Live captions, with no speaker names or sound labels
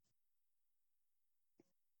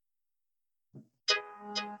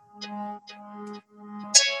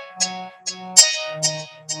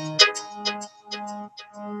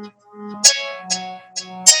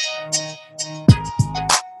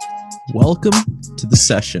Welcome to The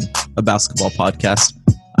Session, a basketball podcast.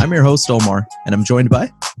 I'm your host, Omar, and I'm joined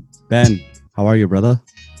by Ben. How are you, brother?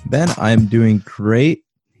 Ben. I'm doing great.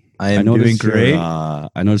 I noticed you're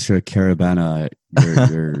a Carabana.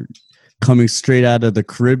 You're coming straight out of the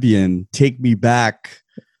Caribbean. Take me back.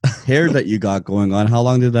 Hair that you got going on. How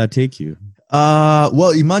long did that take you?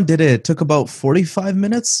 Well, Iman did it. It took about 45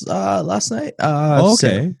 minutes last night.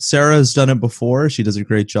 Okay. Sarah's done it before. She does a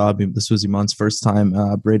great job. This was Iman's first time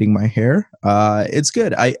braiding my hair. It's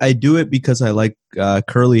good. I do it because I like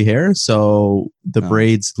curly hair. So the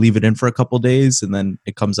braids, leave it in for a couple days, and then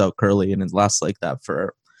it comes out curly, and it lasts like that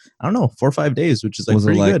for, I don't know, 4 or 5 days, which is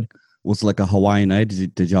pretty good. Was it like a Hawaiian night?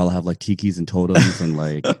 Did y'all have like tikis and totems and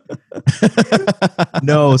like?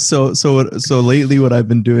 No. So lately, what I've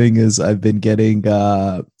been doing is I've been getting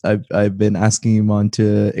I've been asking Iman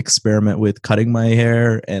to experiment with cutting my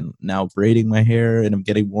hair and now braiding my hair, and I'm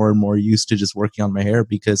getting more and more used to just working on my hair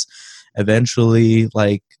because eventually,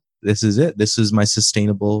 like, this is it. This is my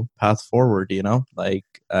sustainable path forward. You know, like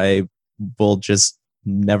I will just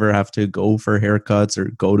never have to go for haircuts or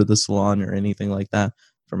go to the salon or anything like that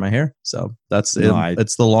for my hair. So that's it.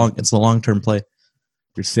 It's the long-term play.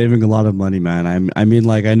 You're saving a lot of money, man. I mean,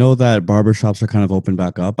 like, I know that barbershops are kind of open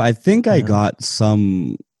back up. I think I got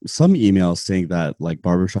some emails saying that like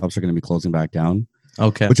barbershops are going to be closing back down.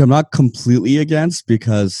 Okay. Which I'm not completely against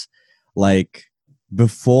because like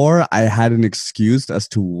before I had an excuse as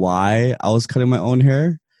to why I was cutting my own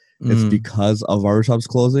hair. It's because of barbershops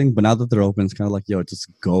closing, but now that they're open, it's kind of like, yo, just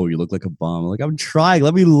go. You look like a bum. Like, I'm trying.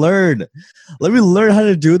 Let me learn how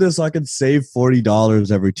to do this so I can save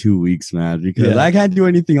 $40 every 2 weeks, man. Because I can't do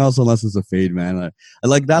anything else unless it's a fade, man. I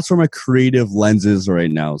like that's where my creative lens is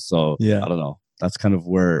right now. So I don't know. That's kind of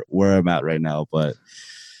where I'm at right now. But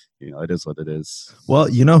you know, it is what it is. Well,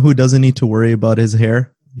 you know who doesn't need to worry about his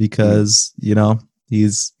hair because you know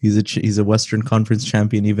he's a Western Conference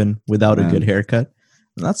champion even without a good haircut.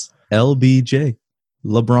 And that's LBJ,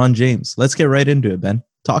 Lebron James. Let's get right into it, Ben.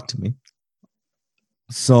 Talk to me.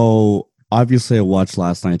 So obviously, I watched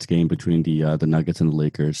last night's game between the Nuggets and the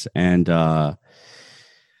Lakers, and I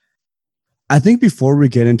think before we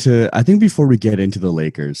get into the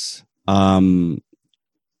Lakers, a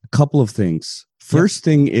couple of things. First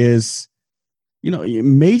thing is, you know,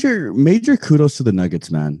 major kudos to the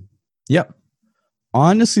Nuggets, man. Yep.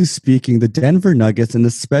 Honestly speaking, the Denver Nuggets, and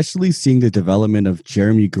especially seeing the development of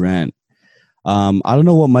Jeremy Grant, I don't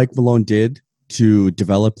know what Mike Malone did to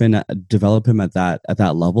develop him at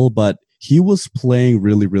that level, but he was playing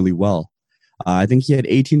really, really well. I think he had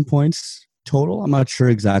 18 points total. I'm not sure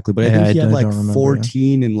exactly, but I think he had like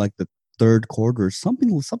 14 in like the third quarter,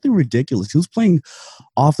 something ridiculous. He was playing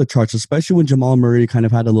off the charts, especially when Jamal Murray kind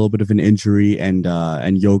of had a little bit of an injury, and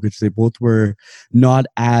Jokic. They both were not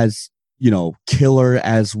as, you know, killer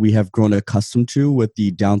as we have grown accustomed to with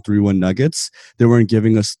the down 3-1 Nuggets. They weren't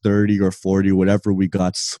giving us 30 or 40, whatever we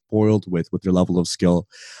got spoiled with their level of skill.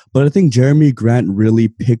 But I think Jeremy Grant really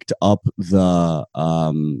picked up the,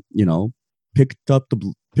 picked up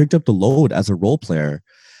the load as a role player.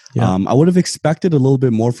 Yeah. I would have expected a little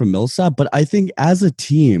bit more from Millsap, but I think as a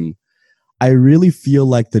team, I really feel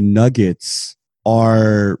like the Nuggets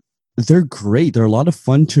they're great. They're a lot of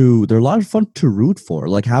fun to root for.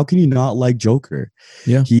 Like, how can you not like Joker?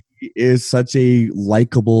 Yeah. He is such a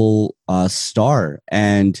likable star.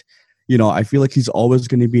 And, you know, I feel like he's always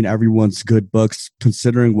going to be in everyone's good books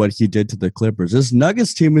considering what he did to the Clippers. This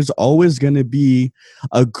Nuggets team is always going to be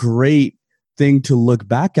a great thing to look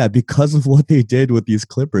back at because of what they did with these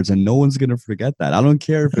Clippers, and no one's gonna forget that. I don't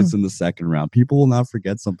care if it's in the second round. People will not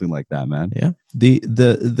forget something like that, man. Yeah.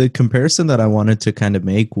 The comparison that I wanted to kind of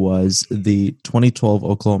make was the 2012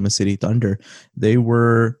 Oklahoma City Thunder. They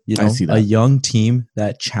were, you know, a young team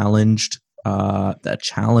that challenged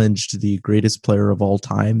the greatest player of all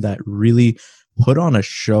time, that really put on a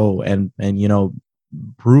show and you know,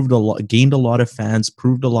 gained a lot of fans,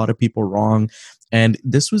 proved a lot of people wrong. And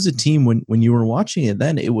this was a team when you were watching it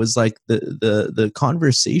then, it was like the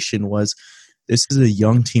conversation was, this is a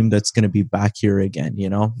young team that's going to be back here again, you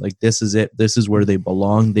know, like this is it. This is where they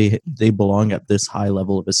belong. They belong at this high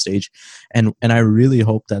level of a stage. And I really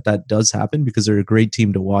hope that does happen because they're a great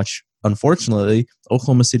team to watch. Unfortunately,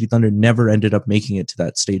 Oklahoma City Thunder never ended up making it to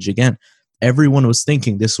that stage again. Everyone was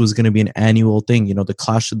thinking this was going to be an annual thing, you know, the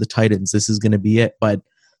Clash of the Titans, this is going to be it. But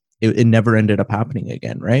it never ended up happening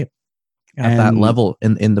again, right? at that level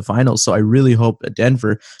in the finals. So I really hope that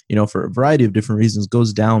Denver, for a variety of different reasons,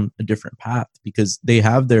 goes down a different path, because they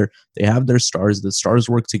have their stars. The stars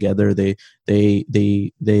work together. They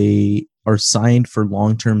are signed for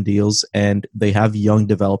long-term deals, and they have young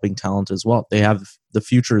developing talent as well. The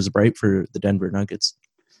future is bright for the Denver Nuggets.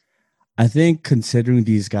 I think considering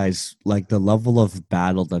these guys, like the level of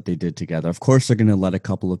battle that they did together, of course they're going to let a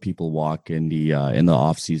couple of people walk in the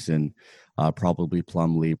off season. Probably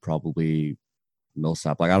Plumlee, probably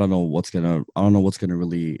Millsap. Like I don't know what's gonna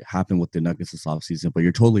really happen with the Nuggets this offseason, but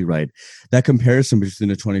you're totally right. That comparison between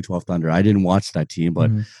the 2012 Thunder, I didn't watch that team, but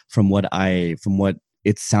from what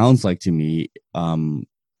it sounds like to me,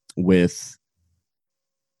 with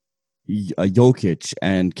Jokic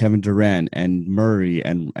and Kevin Durant and Murray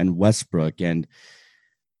and Westbrook, and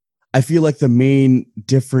I feel like the main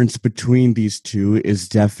difference between these two is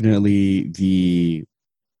definitely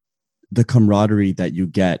the camaraderie that you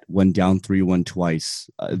get when down 3-1 twice.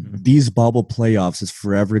 These bubble playoffs is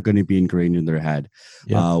forever going to be ingrained in their head.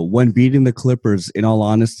 Yeah. When beating the Clippers, in all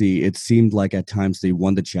honesty, it seemed like at times they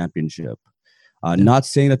won the championship. Not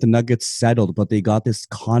saying that the Nuggets settled, but they got this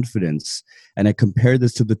confidence. And I compare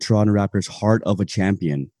this to the Toronto Raptors' heart of a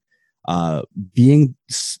champion. Being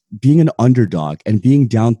an underdog and being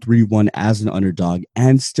down 3-1 as an underdog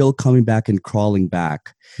and still coming back and crawling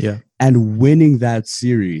back. Yeah. And winning that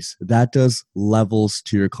series, that does levels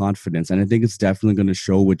to your confidence. And I think it's definitely going to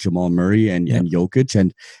show with Jamal Murray and Jokic.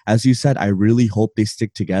 And as you said, I really hope they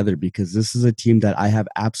stick together, because this is a team that I have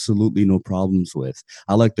absolutely no problems with.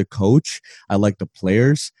 I like the coach. I like the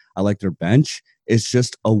players. I like their bench. It's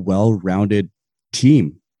just a well-rounded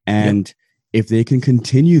team. And if they can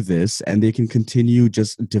continue this and they can continue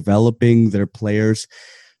just developing their players,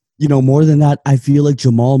 more than that, I feel like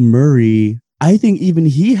Jamal Murray, I think even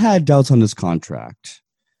he had doubts on his contract.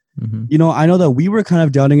 I know that we were kind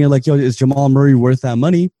of doubting it, like, is Jamal Murray worth that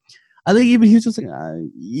money? I think even he was just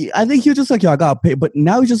like, I got paid. But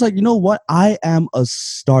now he's just like, you know what? I am a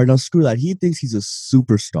star. Now screw that. He thinks he's a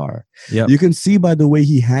superstar. Yep. You can see by the way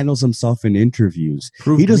he handles himself in interviews.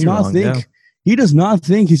 He does not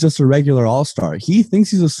think he's just a regular all-star. He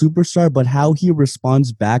thinks he's a superstar, but how he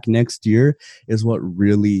responds back next year is what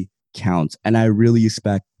really counts. And I really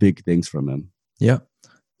expect big things from him. Yeah.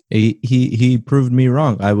 He proved me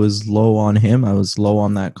wrong. I was low on him. I was low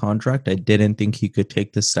on that contract. I didn't think he could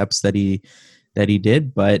take the steps that he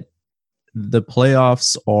did, but the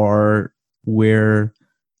playoffs are where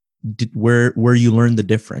you learn the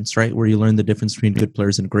difference, right? Where you learn the difference between good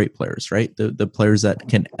players and great players, right? The players that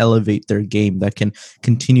can elevate their game, that can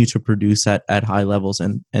continue to produce at high levels.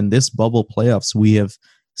 And this bubble playoffs, we have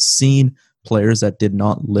seen players that did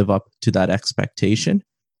not live up to that expectation.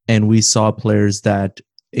 And we saw players that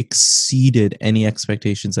exceeded any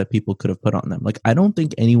expectations that people could have put on them. Like, I don't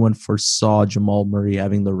think anyone foresaw Jamal Murray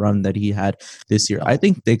having the run that he had this year. I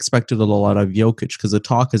think they expected a lot of Jokic, because the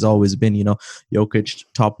talk has always been, Jokic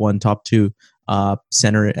top 1, top 2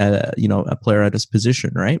 center, a player at his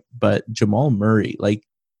position, right? But Jamal Murray, like,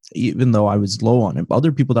 even though I was low on him,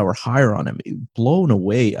 other people that were higher on him, blown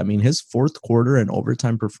away. I mean, his fourth quarter and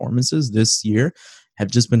overtime performances this year have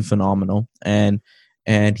just been phenomenal. And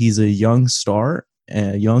he's a young star,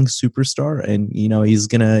 a young superstar, and he's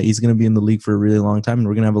gonna be in the league for a really long time, and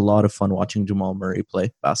we're gonna have a lot of fun watching Jamal Murray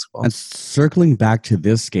play basketball. And circling back to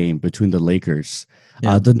this game between the Lakers,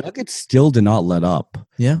 the Nuggets still did not let up.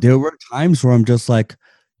 Yeah, there were times where I'm just like,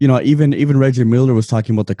 even Reggie Miller was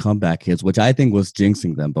talking about the comeback hits, which I think was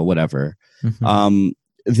jinxing them, but whatever.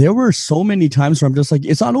 There were so many times where I'm just like,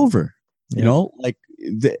 it's not over.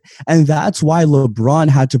 And that's why LeBron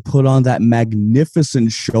had to put on that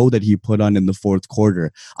magnificent show that he put on in the fourth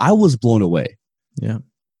quarter. I was blown away. Yeah,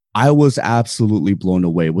 I was absolutely blown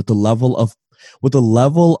away with the level of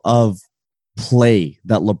play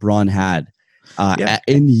that LeBron had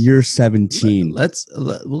in year 17. Let's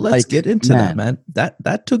get into that, man.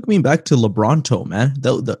 That took me back to LeBronto, man.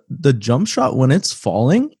 The jump shot when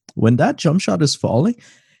that jump shot is falling.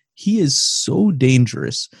 He is so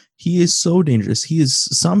dangerous. He is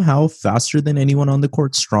somehow faster than anyone on the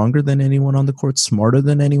court, stronger than anyone on the court, smarter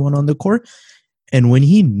than anyone on the court. And when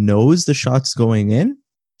he knows the shot's going in,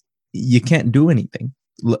 you can't do anything.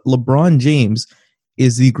 LeBron James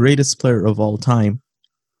is the greatest player of all time.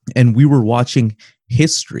 And we were watching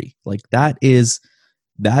history. Like, that is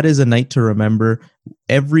a night to remember.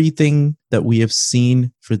 Everything that we have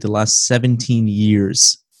seen for the last 17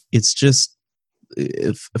 years, it's just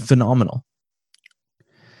phenomenal.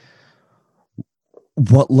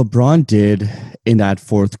 What LeBron did in that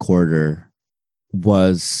fourth quarter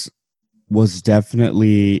was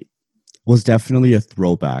definitely a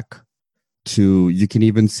throwback. to, you can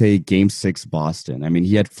even say Game 6 Boston. I mean,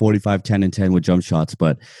 he had 45, 10, and 10 with jump shots,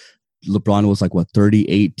 but LeBron was like, what,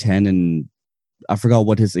 38, 10, and I forgot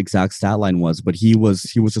what his exact stat line was, but he was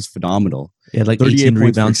just phenomenal. Yeah, like 18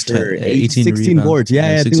 rebounds, sure. 16 rebounds. Boards.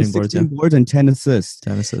 Yeah, I think it was 16 boards and 10 assists.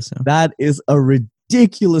 10 assists, yeah. That is a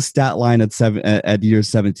ridiculous stat line at year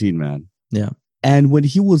 17, man. Yeah. And when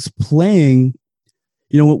he was playing,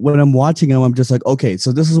 when I'm watching him, I'm just like, okay,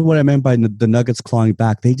 so this is what I meant by the Nuggets clawing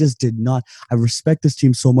back. They just did not. I respect this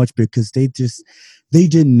team so much because they don't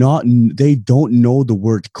know the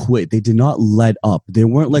word quit. They did not let up. They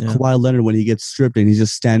weren't like Kawhi Leonard when he gets stripped and he's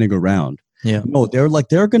just standing around. Yeah. No,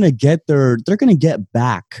 they're gonna get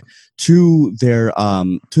back to their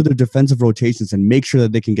defensive rotations and make sure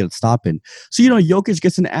that they can get a stop in. So Jokic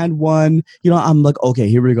gets an and one. I'm like, okay,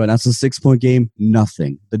 here we go. That's a 6-point game.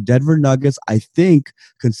 Nothing. The Denver Nuggets, I think,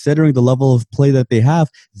 considering the level of play that they have,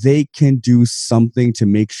 they can do something to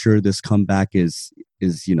make sure this comeback is.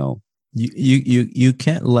 You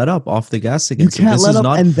can't let up off the gas against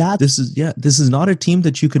them. This is not a team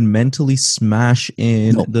that you can mentally smash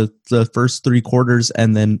in the first 3 quarters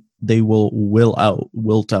and then they will wilt out,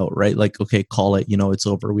 right? Like, okay, call it, it's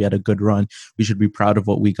over. We had a good run. We should be proud of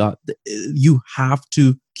what we got. You have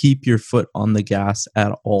to keep your foot on the gas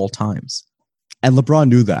at all times. And LeBron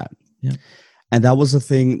knew that. Yeah. And that was the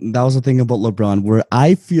thing about LeBron, where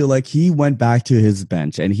I feel like he went back to his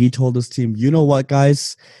bench and he told his team, you know what,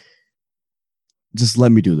 guys? Just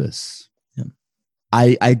let me do this. Yeah.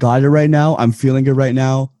 I got it right now. I'm feeling it right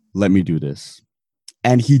now. Let me do this.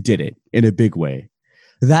 And he did it in a big way.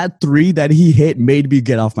 That 3 that he hit made me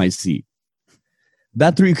get off my seat.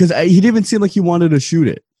 That 3, because he didn't even seem like he wanted to shoot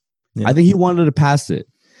it. Yeah. I think he wanted to pass it.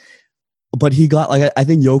 But he got, like, I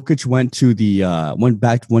think Jokic went to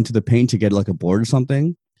the paint to get like a board or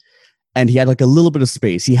something. And he had like a little bit of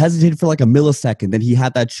space. He hesitated for like a millisecond. Then he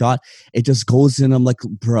had that shot. It just goes in. I'm like,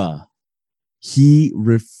 bruh. He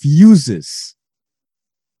refuses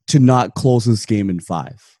to not close this game in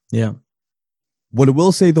 5. Yeah. What I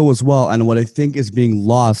will say, though, as well, and what I think is being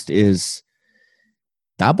lost is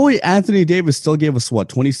that boy Anthony Davis still gave us,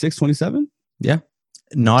 26, 27? Yeah.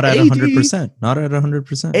 Not at 100%. Not at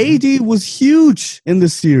 100%. AD was huge in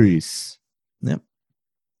this series. Yeah.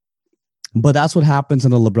 But that's what happens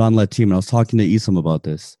in a LeBron-led team. And I was talking to Isam about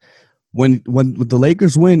this. When the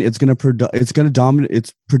Lakers win, it's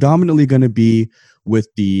predominantly going to be with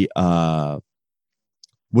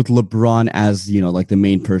with LeBron as like the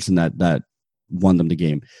main person that won them the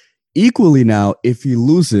game. Equally now, if the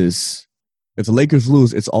Lakers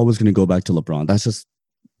lose, it's always going to go back to LeBron. That's just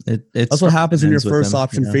that's what happens when you're first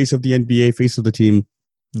option, face of the NBA, face of the team.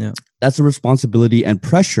 Yeah, that's a responsibility and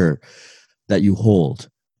pressure that you hold.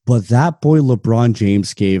 But that boy LeBron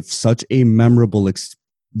James gave such a memorable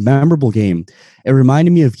game. It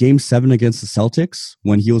reminded me of Game 7 against the Celtics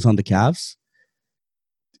when he was on the Cavs.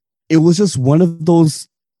 It was just one of those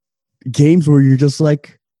games where you're just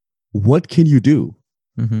like, what can you do?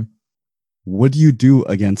 Mm-hmm. What do you do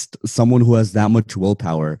against someone who has that much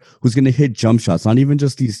willpower, who's going to hit jump shots? Not even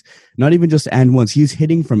just and ones. He's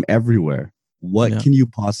hitting from everywhere. What can you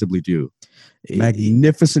possibly do?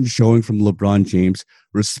 Magnificent showing from LeBron James.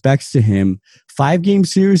 Respects to him. 5-game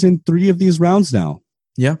series in 3 of these rounds now.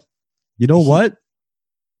 Yeah. You know what?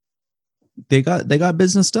 They got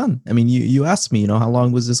business done. I mean, you asked me, how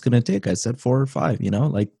long was this going to take? I said 4 or 5,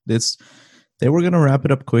 like this. They were going to wrap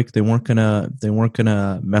it up quick. They weren't going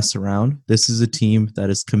to mess around. This is a team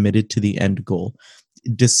that is committed to the end goal.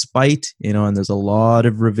 Despite, and there's a lot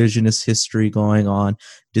of revisionist history going on,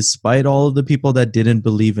 despite all of the people that didn't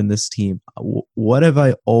believe in this team. What have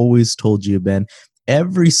I always told you, Ben?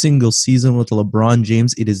 Every single season with LeBron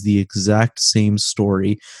James, it is the exact same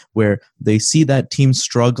story where they see that team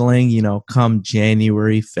struggling, come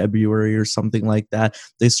January, February or something like that.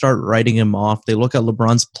 They start writing him off. They look at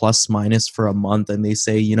LeBron's plus minus for a month and they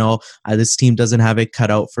say, this team doesn't have it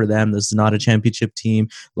cut out for them. This is not a championship team.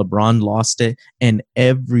 LeBron lost it. And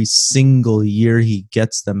every single year he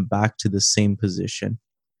gets them back to the same position.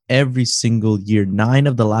 Every single year. 9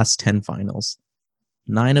 of the last 10 finals.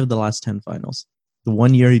 9 of the last 10 finals. The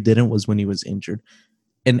one year he didn't was when he was injured.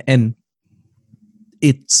 And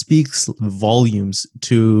it speaks volumes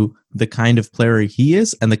to the kind of player he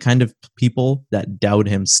is and the kind of people that doubt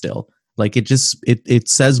him still. Like it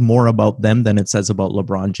says more about them than it says about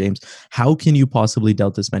LeBron James. How can you possibly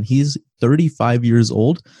doubt this man? He's 35 years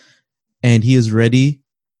old and he is ready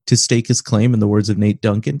to stake his claim, in the words of Nate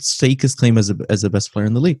Duncan, stake his claim as the best player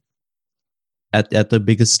in the league at the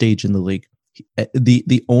biggest stage in the league.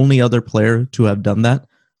 The only other player to have done that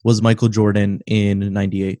was Michael Jordan in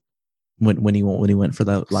 '98 when he went for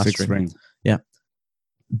that last ring. Yeah,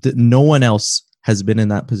 No one else has been in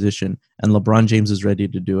that position, and LeBron James is ready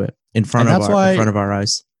to do it in front of our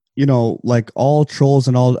eyes. You know, like all trolls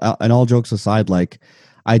and all jokes aside, like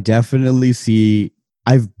I definitely see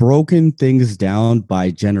I've broken things down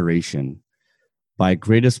by generation, by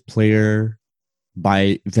greatest player,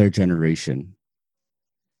 by their generation.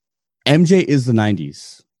 MJ is the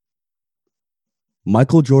 90s.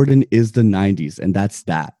 Michael Jordan is the 90s, and that's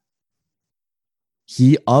that.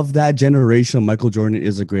 He, of that generation, Michael Jordan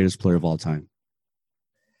is the greatest player of all time.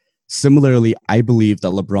 Similarly, I believe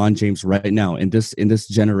that LeBron James right now in this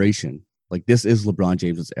generation, like this is LeBron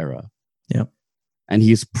James's era. Yeah. And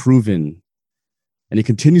he's proven, and he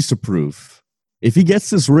continues to prove, if he gets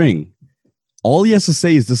this ring, all he has to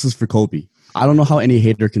say is this is for Kobe. I don't know how any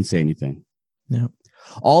hater can say anything. Yeah.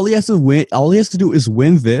 All he has to do is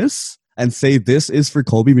win this and say this is for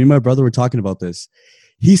Kobe. Me and my brother were talking about this.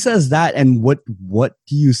 He says that, and what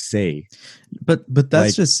do you say? But that's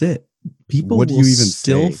like, just it. People what do will you even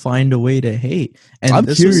still say? Find a way to hate. And I'm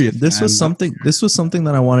curious. This was something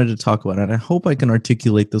that I wanted to talk about, and I hope I can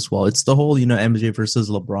articulate this well. It's the whole, MJ versus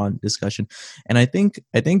LeBron discussion. And I think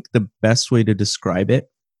the best way to describe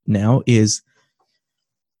it now is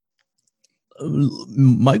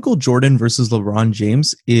Michael Jordan versus LeBron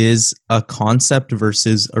James is a concept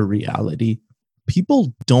versus a reality.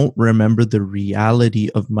 People don't remember the reality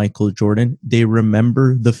of Michael Jordan. They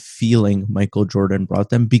remember the feeling Michael Jordan brought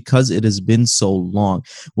them because it has been so long.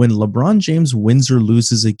 When LeBron James wins or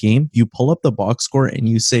loses a game, you pull up the box score and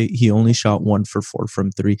you say he only shot 1 for 4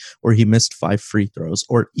 from 3, or he missed 5 free throws,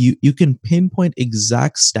 or you can pinpoint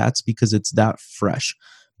exact stats because it's that fresh.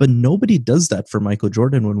 But nobody does that for Michael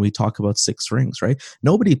Jordan when we talk about 6 rings, right?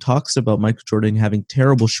 Nobody talks about Michael Jordan having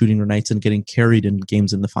terrible shooting nights and getting carried in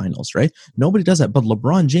games in the finals, right? Nobody does that. But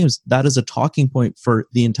LeBron James, that is a talking point for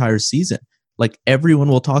the entire season. Like everyone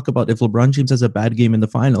will talk about if LeBron James has a bad game in the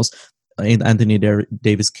finals, Anthony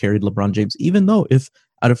Davis carried LeBron James, even though if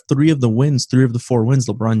out of 3 of the 4 wins,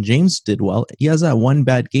 LeBron James did well. He has that one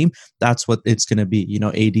bad game. That's what it's going to be.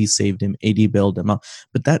 AD saved him. AD bailed him out.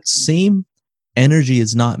 But that same energy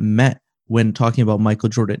is not met when talking about Michael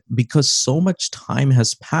Jordan because so much time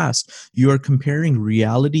has passed. You are comparing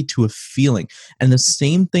reality to a feeling. And the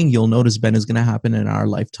same thing you'll notice, Ben, is going to happen in our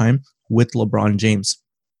lifetime with LeBron James.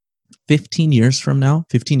 15 years from now,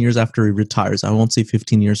 15 years after he retires, I won't say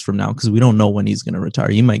 15 years from now because we don't know when he's going to retire.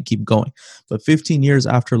 He might keep going. But 15 years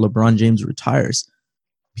after LeBron James retires,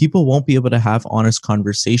 people won't be able to have honest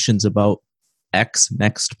conversations about X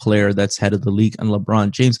next player that's head of the league and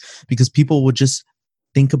LeBron James because people would just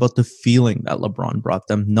think about the feeling that LeBron brought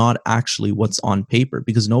them, not actually what's on paper,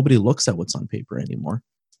 because nobody looks at what's on paper anymore.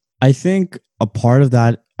 I think a part of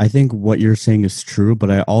that, I think what you're saying is true, but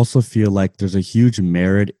I also feel like there's a huge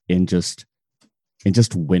merit in just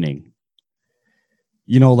winning.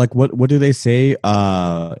 Like what do they say?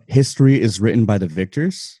 History is written by the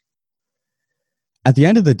victors. At the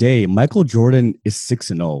end of the day, Michael Jordan is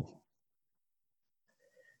 6-0.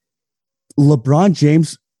 LeBron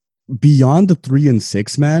James, beyond the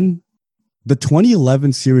 3-6, man, the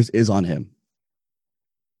 2011 series is on him.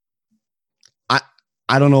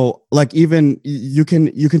 I don't know. Like even you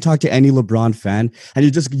can talk to any LeBron fan, and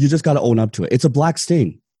you just got to own up to it. It's a black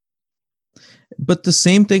stain. But the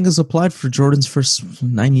same thing is applied for Jordan's first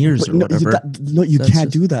 9 years or whatever. You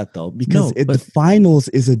can't do that though, because the finals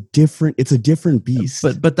is it's a different beast.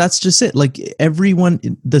 But that's just it. Like everyone,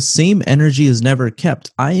 the same energy is never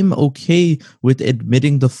kept. I am okay with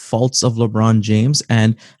admitting the faults of LeBron James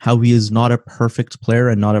and how he is not a perfect player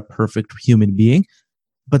and not a perfect human being.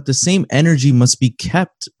 But the same energy must be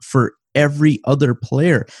kept for every other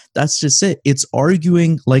player. That's just it. It's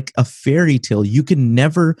arguing like a fairy tale. You can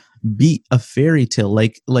never beat a fairy tale.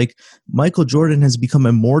 Like Michael Jordan has become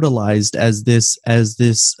immortalized as this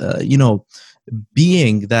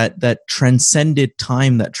being that transcended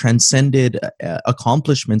time, that transcended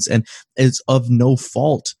accomplishments, and is of no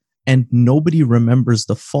fault. And nobody remembers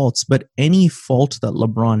the faults, but any fault that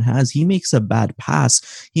LeBron has, he makes a bad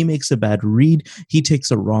pass, he makes a bad read, he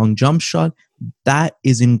takes a wrong jump shot. That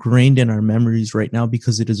is ingrained in our memories right now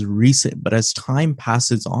because it is recent. But as time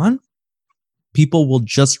passes on, people will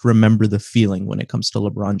just remember the feeling when it comes to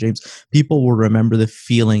LeBron James. People will remember the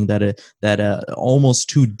feeling that almost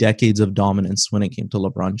 2 decades of dominance when it came to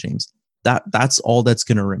LeBron James. That's all that's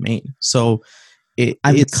going to remain. So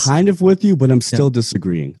I'm kind of with you, but I'm still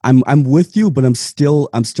disagreeing. I'm with you, but I'm still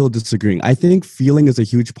disagreeing. I think feeling is a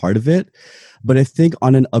huge part of it, but I think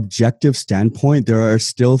on an objective standpoint, there are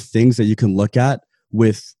still things that you can look at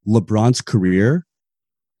with LeBron's career.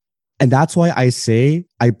 And that's why I say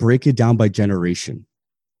I break it down by generation.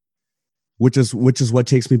 which is what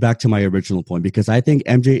takes me back to my original point, because I think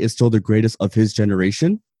MJ is still the greatest of his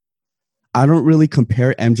generation. I don't really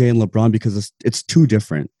compare MJ and LeBron because it's too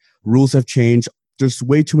different. Rules have changed. There's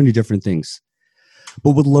way too many different things.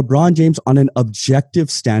 But with LeBron James, on an objective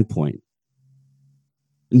standpoint,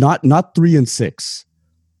 not 3-6,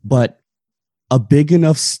 but a big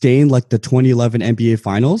enough stain like the 2011 NBA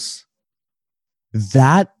Finals,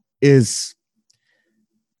 that's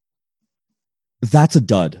a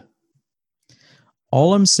dud.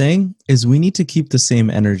 All I'm saying is we need to keep the same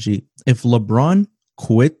energy. If LeBron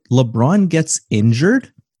gets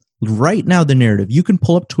injured, right now the narrative, you can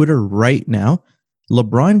pull up Twitter right now,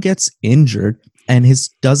 LeBron gets injured and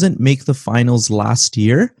doesn't make the finals last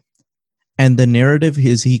year, and the narrative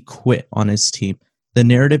is he quit on his team. The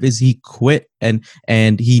narrative is he quit and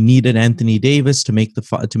he needed Anthony Davis to make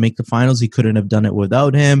the finals. He couldn't have done it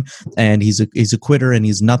without him, and he's a quitter and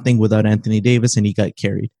he's nothing without Anthony Davis, and he got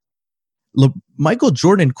carried. Michael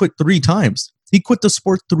Jordan quit 3 times. He quit the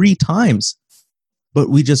sport 3 times. But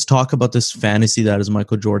we just talk about this fantasy that is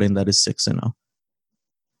Michael Jordan that is 6-0.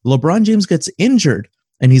 LeBron James gets injured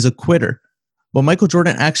and he's a quitter. But Michael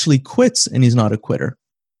Jordan actually quits and he's not a quitter.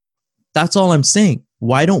 That's all I'm saying.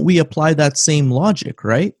 Why don't we apply that same logic,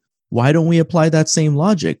 right? Why don't we apply that same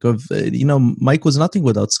logic of, Mike was nothing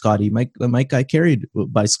without Scottie. Mike got carried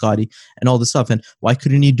by Scottie and all this stuff. And why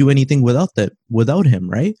couldn't he do anything without him,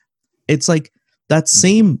 right? It's like that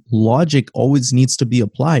same logic always needs to be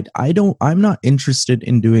applied. I'm not interested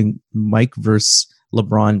in doing Mike versus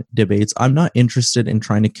LeBron debates. I'm not interested in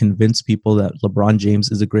trying to convince people that LeBron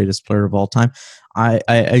James is the greatest player of all time. I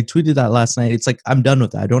tweeted that last night. It's like, I'm done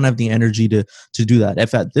with that. I don't have the energy to do that.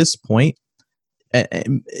 If at this point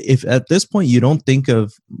you don't think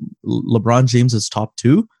of LeBron James as top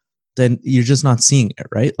 2, then you're just not seeing it,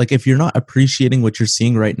 right? Like, if you're not appreciating what you're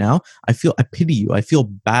seeing right now, I pity you. I feel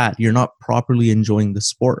bad. You're not properly enjoying the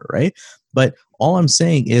sport, right? But all I'm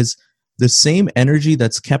saying is the same energy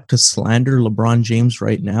that's kept to slander LeBron James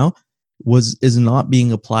right now is not being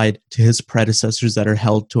applied to his predecessors that are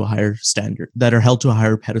held to a higher standard, that are held to a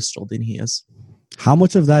higher pedestal than he is. How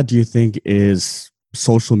much of that do you think is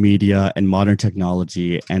social media and modern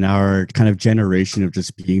technology and our kind of generation of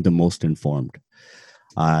just being the most informed?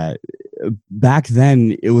 Back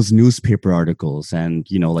then it was newspaper articles and,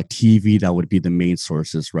 like TV that would be the main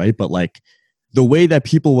sources, right? But like the way that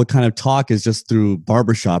people would kind of talk is just through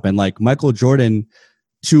barbershop. And like Michael Jordan,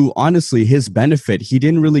 to honestly his benefit, he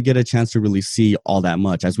didn't really get a chance to really see all that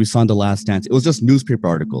much. As we saw in The Last Dance, it was just newspaper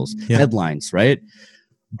articles, headlines, right?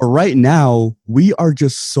 But right now we are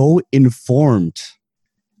just so informed.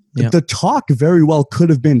 Yeah. The talk very well could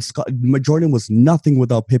have been Jordan was nothing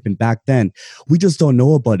without Pippen back then. We just don't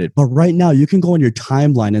know about it. But right now, you can go on your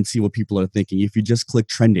timeline and see what people are thinking if you just click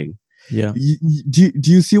trending. Yeah. Do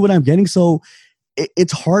you see what I'm getting? So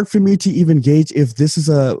it's hard for me to even gauge if this is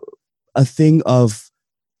a thing of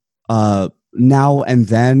now and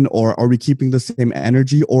then, or are we keeping the same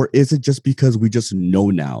energy, or is it just because we just know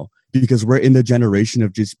now? Because we're in the generation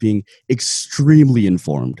of just being extremely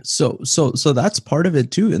informed. So that's part of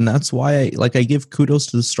it too. And that's why I give kudos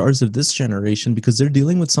to the stars of this generation, because they're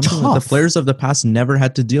dealing with something that the players of the past never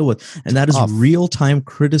had to deal with. And that is real-time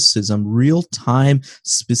criticism, real-time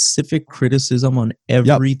specific criticism on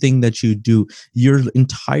everything that you do. Your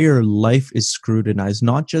entire life is scrutinized,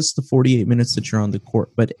 not just the 48 minutes that you're on the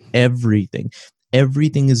court, but everything.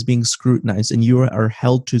 Everything is being scrutinized, and you are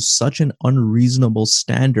held to such an unreasonable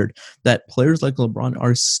standard that players like LeBron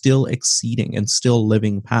are still exceeding and still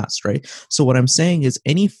living past, right? So what I'm saying is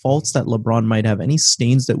any faults that LeBron might have, any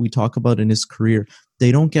stains that we talk about in his career,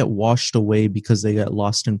 they don't get washed away because they get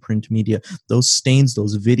lost in print media. Those stains,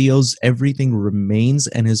 those videos, everything remains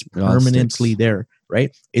and is permanently there,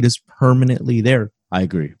 right? It is permanently there. I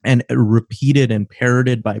agree. And repeated and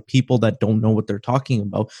parroted by people that don't know what they're talking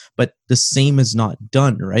about. But the same is not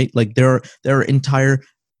done, right? Like there are entire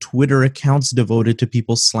Twitter accounts devoted to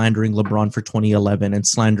people slandering LeBron for 2011 and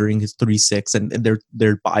slandering his 3-6, and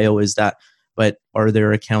their bio is that. But are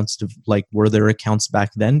there accounts were there accounts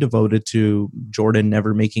back then devoted to Jordan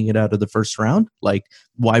never making it out of the first round? Like,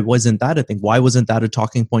 why wasn't that a thing? Why wasn't that a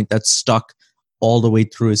talking point that stuck all the way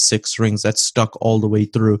through his 6 rings, that stuck all the way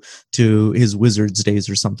through to his Wizards days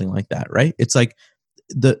or something like that, right? It's like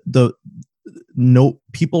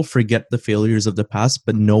people forget the failures of the past,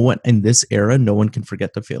 but no one in this era, no one can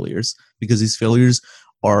forget the failures, because these failures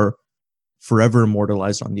are forever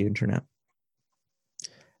immortalized on the internet.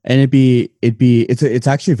 And it's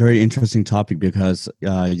actually a very interesting topic, because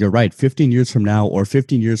you're right. 15 years from now, or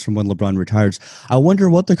 15 years from when LeBron retires, I wonder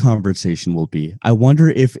what the conversation will be. I wonder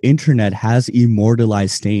if internet has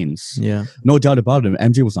immortalized stains. Yeah, no doubt about it.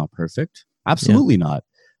 MJ was not perfect. Absolutely not.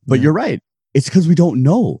 But Yeah. you're right. It's because we don't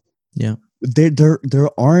know. Yeah. There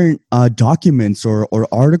aren't documents or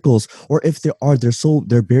articles, or if there are,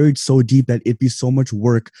 they're buried so deep that it'd be so much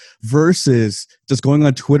work versus just going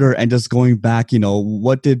on Twitter and just going back.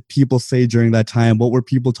 What did people say during that time? What were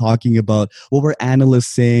people talking about? What were analysts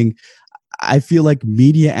saying? I feel like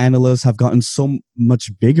media analysts have gotten so much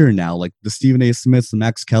bigger now, like the Stephen A. Smiths, the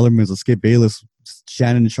Max Kellermans, the Skip Bayless,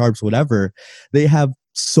 Shannon Sharps, whatever. They have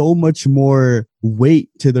so much more weight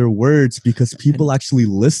to their words because people actually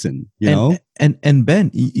listen, And Ben,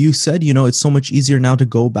 you said, it's so much easier now to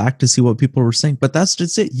go back to see what people were saying, but that's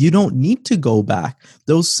just it. You don't need to go back.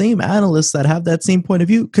 Those same analysts that have that same point of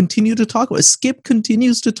view continue to talk about it. Skip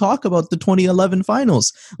continues to talk about the 2011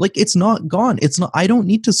 finals. Like, it's not gone. I don't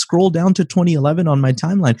need to scroll down to 2011 on my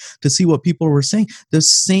timeline to see what people were saying. The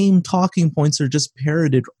same talking points are just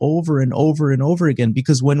parroted over and over and over again,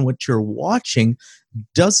 because when what you're watching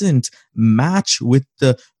doesn't match with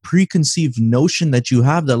the preconceived notion that you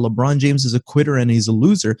have that LeBron James is a quitter and he's a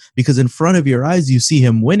loser, because in front of your eyes you see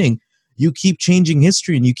him winning, you keep changing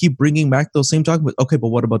history and you keep bringing back those same talking. Okay, but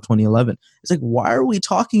what about 2011? It's like, why are we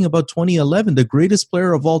talking about 2011? The greatest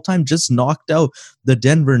player of all time just knocked out the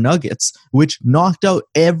Denver Nuggets, which knocked out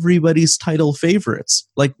everybody's title favorites.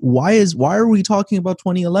 Like, why are we talking about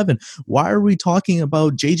 2011? Why are we talking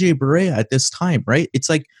about JJ Barea at this time, right? It's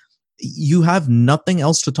like, you have nothing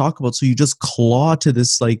else to talk about, so you just claw to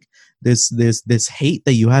this this hate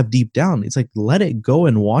that you have deep down. It's like, let it go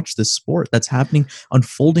and watch the sport that's happening,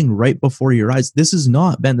 unfolding right before your eyes. This is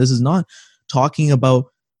not talking about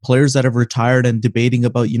players that have retired and debating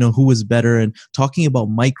about who was better and talking about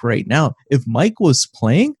Mike right now. If Mike was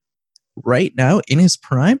playing right now in his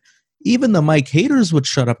prime, even the Mike haters would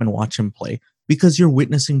shut up and watch him play, because you're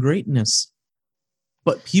witnessing greatness.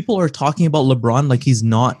 But people are talking about LeBron like he's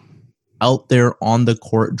not out there on the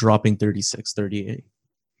court dropping 36, 38.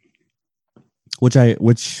 Which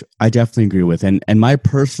I definitely agree with. And my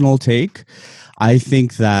personal take, I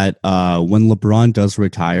think that when LeBron does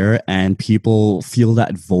retire and people feel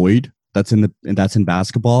that void that's in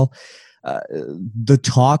basketball, the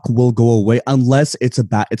talk will go away unless it's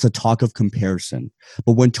a talk of comparison.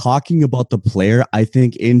 But when talking about the player, I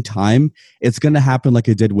think in time it's going to happen like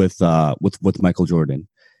it did with Michael Jordan.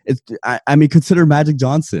 I mean, consider Magic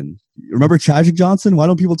Johnson. Remember Tragic Johnson? Why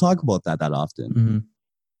don't people talk about that often? Mm-hmm.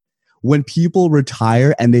 When people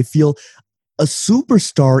retire and they feel a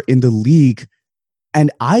superstar in the league, and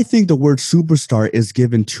I think the word superstar is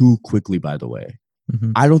given too quickly, by the way.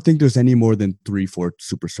 Mm-hmm. I don't think there's any more than 3-4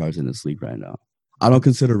 superstars in this league right now. I don't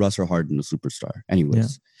consider Russell Harden a superstar.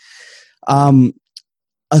 Anyways, a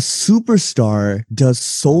superstar does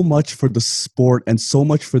so much for the sport and so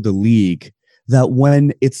much for the league that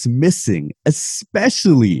when it's missing,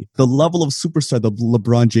 especially the level of superstar that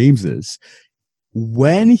LeBron James is,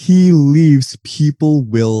 when he leaves, people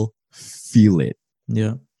will feel it.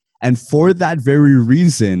 Yeah. And for that very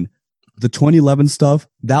reason, the 2011 stuff,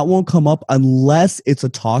 that won't come up unless it's a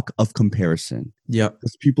talk of comparison. Yeah.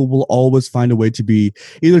 Because people will always find a way to be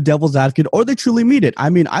either devil's advocate or they truly mean it. I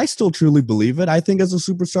mean, I still truly believe it. I think as a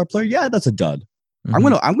superstar player, yeah, that's a dud.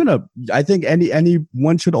 Mm-hmm. I think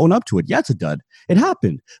anyone should own up to it. Yeah, it's a dud. It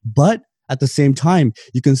happened. But at the same time,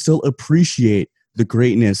 you can still appreciate the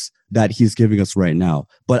greatness that he's giving us right now.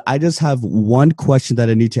 But I just have one question that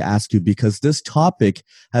I need to ask you, because this topic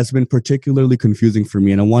has been particularly confusing for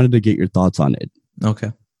me and I wanted to get your thoughts on it.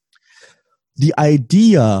 Okay. The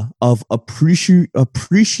idea of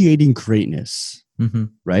appreciating greatness, mm-hmm.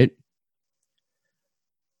 right?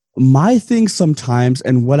 My thing sometimes,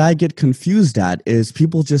 and what I get confused at, is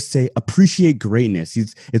people just say, appreciate greatness.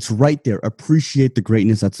 It's right there. Appreciate the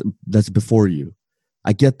greatness that's before you.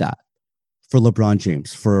 I get that. For LeBron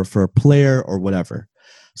James, for a player or whatever.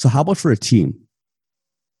 So how about for a team?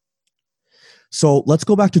 So let's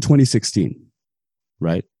go back to 2016,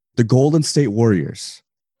 right? The Golden State Warriors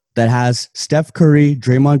that has Steph Curry,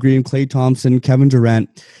 Draymond Green, Klay Thompson, Kevin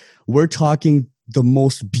Durant. We're talking the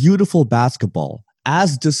most beautiful basketball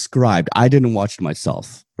as described. I didn't watch it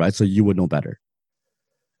myself, right? So you would know better.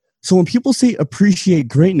 So when people say appreciate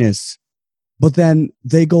greatness, but then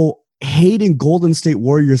they go hating Golden State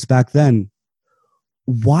Warriors back then,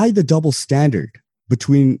 why the double standard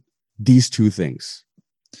between these two things?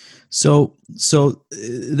 So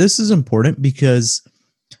this is important because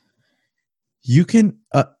you can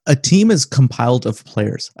a team is compiled of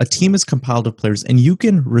players. A team is compiled of players, and you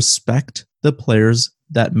can respect the players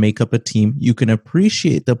that make up a team. You can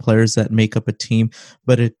appreciate the players that make up a team,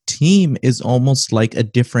 but a team is almost like a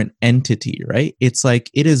different entity, right? It's like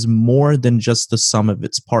it is more than just the sum of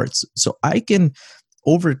its parts. So I can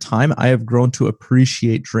over time, I have grown to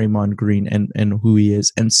appreciate Draymond Green and who he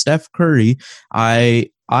is. And Steph Curry, I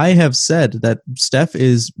have said that Steph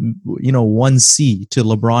is, 1C to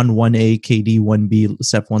LeBron 1A, KD 1B,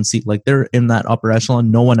 Steph 1C. Like they're in that upper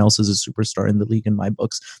echelon. No one else is a superstar in the league in my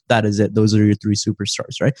books. That is it. Those are your three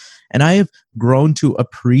superstars, right? And I have grown to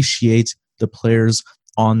appreciate the players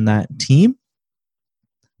on that team,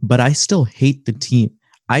 but I still hate the team.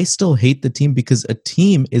 I still hate the team because a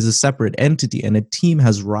team is a separate entity and a team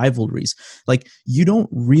has rivalries. Like you don't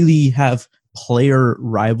really have player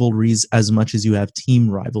rivalries as much as you have team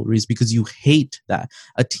rivalries because you hate that.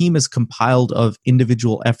 A team is compiled of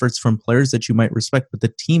individual efforts from players that you might respect, but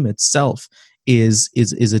the team itself is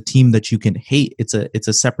a team that you can hate. It's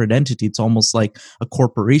a separate entity. It's almost like a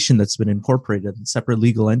corporation that's been incorporated, a separate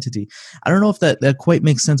legal entity. I don't know if that quite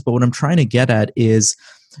makes sense, but what I'm trying to get at is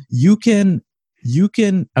you can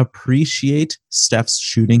appreciate Steph's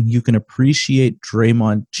shooting. You can appreciate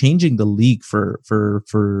Draymond changing the league for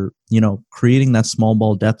creating that small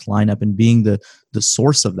ball depth lineup and being the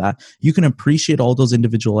source of that. You can appreciate all those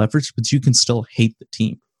individual efforts, but you can still hate the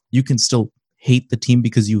team. You can still hate the team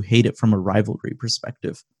because you hate it from a rivalry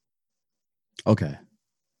perspective. Okay,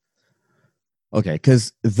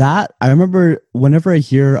 because that I remember whenever I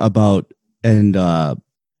hear about and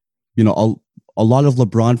a lot of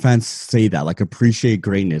LeBron fans say that, like, appreciate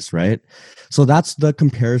greatness, right? So that's the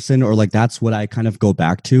comparison, or like that's what I kind of go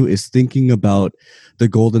back to, is thinking about the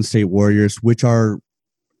Golden State Warriors, which are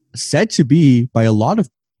said to be, by a lot of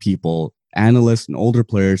people, analysts and older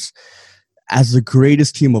players, as the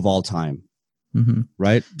greatest team of all time. Mm-hmm.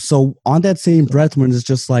 Right? So on that same breath, when it's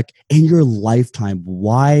just like, in your lifetime,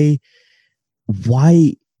 why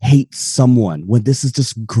hate someone when this is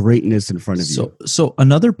just greatness in front of you? So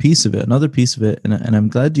another piece of it, and I'm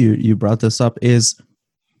glad you brought this up, is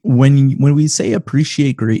when we say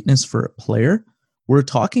appreciate greatness for a player, we're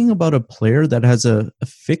talking about a player that has a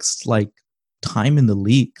fixed like time in the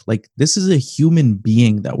league. Like this is a human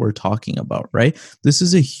being that we're talking about, right? This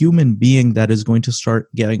is a human being that is going to start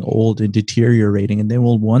getting old and deteriorating, and they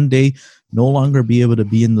will one day no longer be able to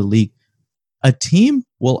be in the league. A team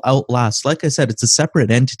will outlast, like I said, it's a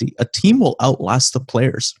separate entity. A team will outlast the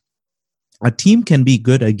players. A team can be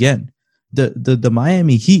good again. The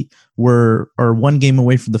Miami Heat are one game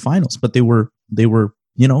away from the finals, but they were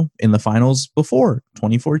in the finals before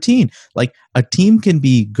 2014. Like a team can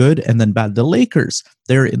be good and then bad. The Lakers,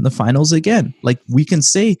 they're in the finals again. Like we can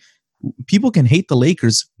say people can hate the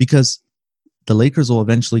Lakers because the Lakers will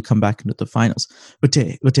eventually come back into the finals. But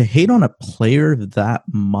to hate on a player that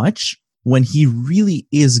much when he really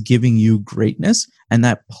is giving you greatness, and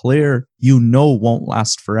that player won't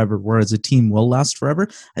last forever, whereas a team will last forever,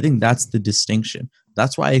 I think that's the distinction.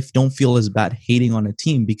 That's why I don't feel as bad hating on a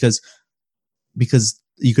team, because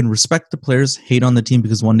you can respect the players, hate on the team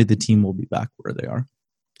because one day the team will be back where they are.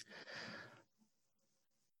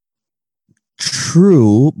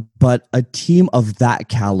 True, but a team of that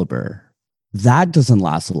caliber, that doesn't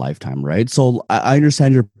last a lifetime, right? So I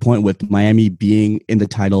understand your point with Miami being in the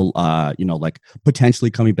title, like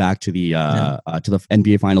potentially coming back to the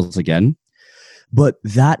NBA Finals again. But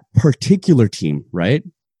that particular team, right,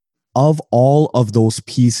 of all of those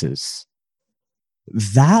pieces,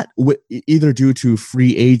 that either due to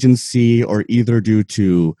free agency or either due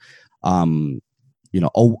to, a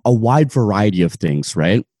wide variety of things,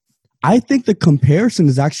 right? I think the comparison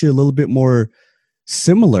is actually a little bit more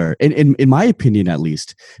similar, in my opinion, at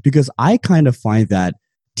least, because I kind of find that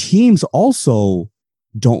teams also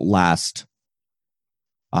don't last,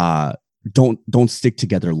 don't stick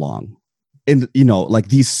together long. And like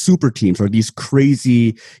these super teams or these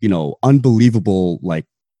crazy, unbelievable, like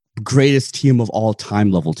greatest team of all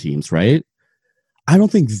time level teams, right? I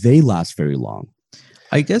don't think they last very long.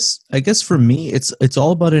 I guess for me, it's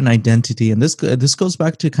all about an identity, and this goes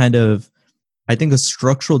back to kind of, I think, a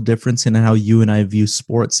structural difference in how you and I view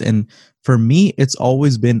sports. And for me, it's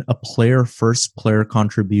always been a player first, player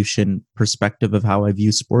contribution perspective of how I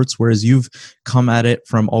view sports, whereas you've come at it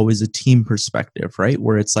from always a team perspective, right?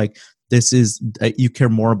 Where it's like, this is, you care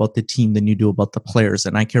more about the team than you do about the players,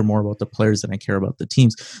 and I care more about the players than I care about the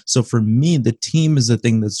teams. So for me, the team is the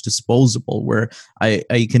thing that's disposable, where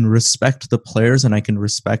I can respect the players and I can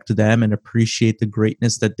respect them and appreciate the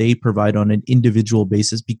greatness that they provide on an individual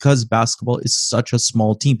basis, because basketball is such a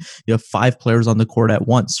small team. You have 5 players on the court at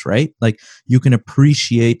once, right? Like you can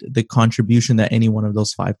appreciate the contribution that any one of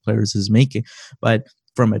those 5 players is making. But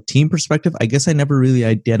from a team perspective, I guess I never really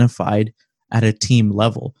identified at a team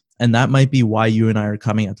level. And that might be why you and I are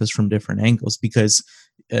coming at this from different angles, because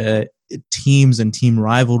teams and team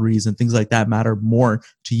rivalries and things like that matter more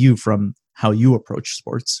to you from how you approach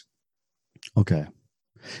sports. Okay.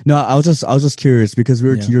 No, I was just curious because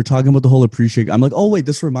you're talking about the whole appreciation. I'm like, oh wait,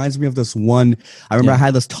 this reminds me of this one. I remember I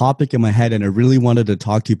had this topic in my head, and I really wanted to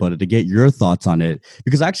talk to you about it to get your thoughts on it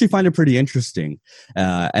because I actually find it pretty interesting,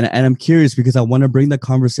 and I'm curious because I want to bring that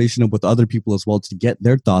conversation up with other people as well to get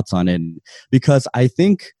their thoughts on it because I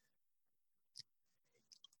think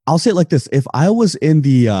I'll say it like this: if I was in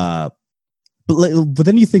the but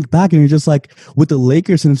then you think back and you're just like with the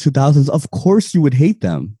Lakers in the 2000s, of course you would hate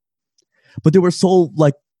them. But they were so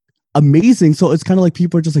like amazing. So it's kind of like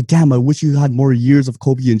people are just like, damn, I wish you had more years of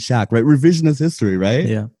Kobe and Shaq, right? Revisionist history, right?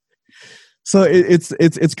 Yeah. So it's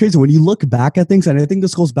crazy when you look back at things. And I think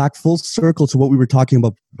this goes back full circle to what we were talking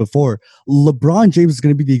about before. LeBron James is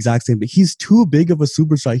going to be the exact same, but he's too big of a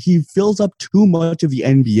superstar. He fills up too much of the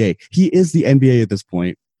NBA. He is the NBA at this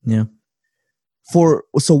point. Yeah. So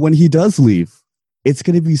when he does leave, it's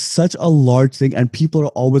going to be such a large thing. And people are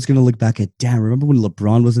always going to look back at, damn, remember when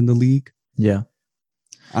LeBron was in the league? Yeah.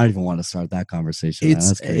 I don't even want to start that conversation.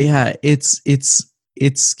 It's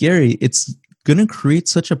scary. It's gonna create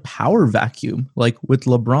such a power vacuum, like with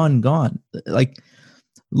LeBron gone. Like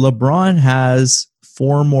LeBron has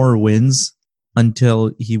 4 more wins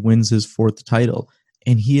until he wins his 4th title,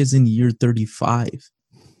 and he is in year 35.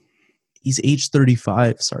 He's age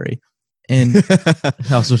 35. Sorry. And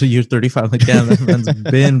also year 35, like damn, that man's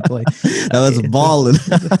been playing. That was balling.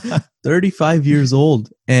 35 years old,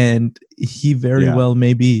 and he very well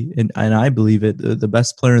may be, and I believe it, the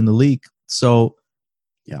best player in the league. So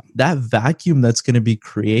that vacuum that's going to be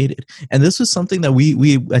created, and this was something that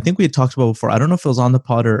we I think we had talked about before. I don't know if it was on the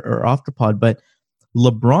pod or off the pod, but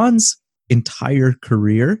LeBron's entire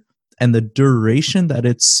career and the duration that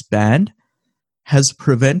it spanned has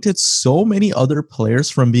prevented so many other players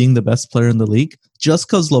from being the best player in the league just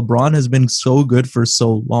because LeBron has been so good for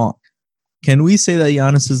so long. Can we say that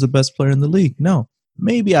Giannis is the best player in the league? No.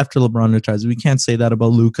 Maybe after LeBron retires. We can't say that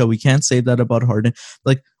about Luka. We can't say that about Harden.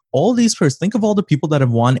 Like all these players, think of all the people that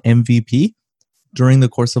have won MVP during the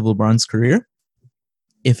course of LeBron's career.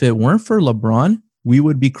 If it weren't for LeBron, we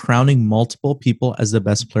would be crowning multiple people as the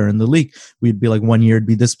best player in the league. We'd be like, 1 year it'd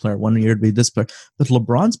be this player, 1 year it'd be this player. But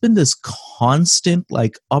LeBron's been this constant,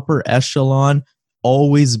 like upper echelon,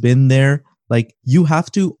 always been there. Like you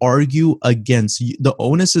have to argue against. The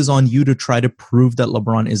onus is on you to try to prove that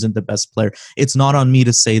LeBron isn't the best player. It's not on me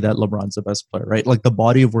to say that LeBron's the best player, right? Like the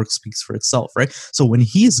body of work speaks for itself, right? So when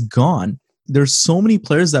he's gone, there's so many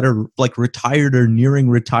players that are like retired or nearing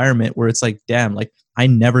retirement where it's like, damn, like I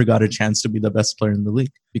never got a chance to be the best player in the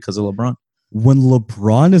league because of LeBron. When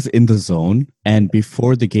LeBron is in the zone, and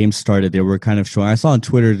before the game started, they were kind of showing, I saw on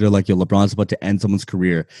Twitter, they're like, yo, LeBron's about to end someone's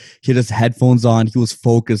career. He had his headphones on. He was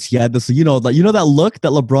focused. He had this, that look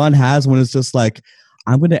that LeBron has when it's just like,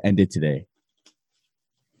 I'm going to end it today.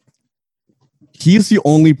 He's the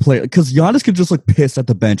only player, because Giannis could just look pissed at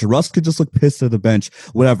the bench. Russ could just look pissed at the bench,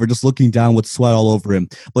 whatever, just looking down with sweat all over him.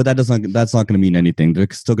 But that's not going to mean anything. They're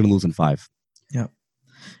still going to lose in 5. Yeah.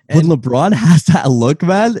 When LeBron has that look,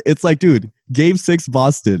 man, it's like, dude, Game 6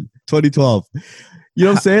 Boston, 2012. You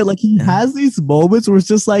know what I'm saying? Like, he has these moments where it's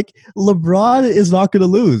just like, LeBron is not going to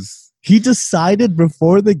lose. He decided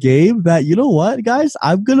before the game that, you know what, guys,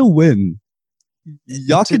 I'm going to win.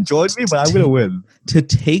 Y'all can join me, but I'm going to win. To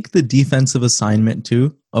take the defensive assignment,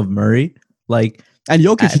 too, of Murray, like... And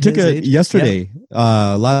Jokic, he took it yesterday,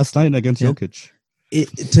 last night against Jokic.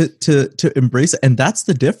 To embrace it. And that's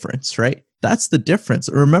the difference, right? That's the difference.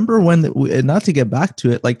 Remember when, not to get back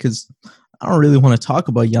to it, like, because I don't really want to talk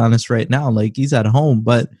about Giannis right now. Like, he's at home,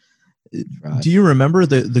 but do you remember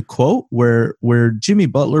the quote where Jimmy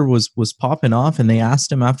Butler was popping off and they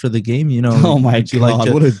asked him after the game, oh my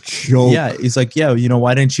God, what a joke. Yeah, he's like,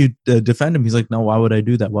 why didn't you defend him? He's like, no, why would I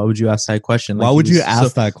do that? Why would you ask that question? Like, why would you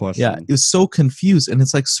ask that question? Yeah, he was so confused. And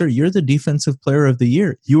it's like, sir, you're the defensive player of the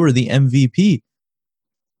year. You are the MVP.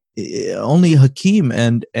 Only Hakeem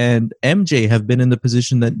and MJ have been in the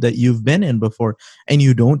position that you've been in before, and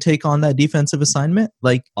you don't take on that defensive assignment.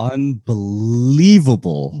 Like,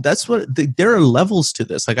 unbelievable. That's what there are levels to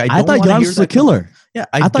this. Like, I thought Giannis was a killer. Yeah,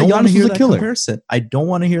 I thought Giannis was a killer. Comparison. I don't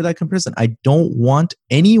want to hear that comparison. I don't want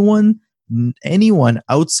anyone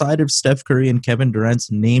outside of Steph Curry and Kevin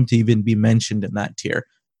Durant's name to even be mentioned in that tier.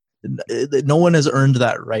 No one has earned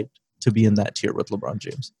that right to be in that tier with LeBron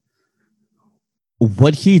James.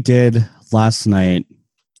 What he did last night,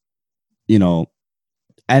 and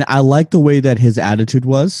I like the way that his attitude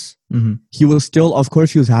was. Mm-hmm. He was still, of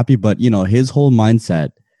course, he was happy, but, his whole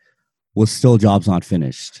mindset was still job's not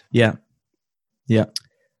finished. Yeah. Yeah.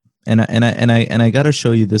 And I got to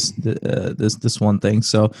show you this one thing.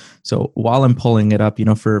 So while I'm pulling it up,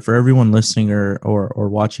 for everyone listening or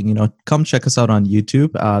watching, come check us out on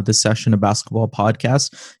YouTube. The Session of Basketball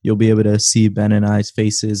podcast. You'll be able to see Ben and I's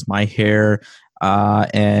faces, my hair,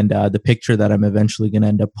 and the picture that I'm eventually going to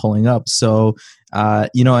end up pulling up. So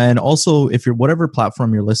and also if you're whatever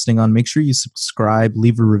platform you're listening on, make sure you subscribe,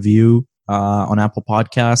 leave a review on Apple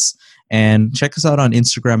Podcasts, and check us out on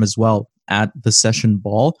Instagram as well at The Session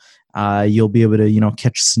Ball. You'll be able to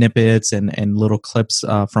catch snippets and little clips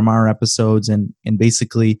from our episodes and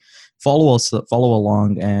basically follow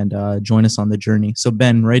along and join us on the journey. So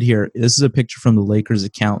Ben, right here, this is a picture from the Lakers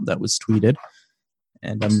account that was tweeted,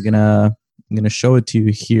 and I'm gonna show it to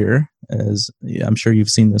you here. As I'm sure you've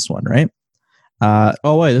seen this one, right?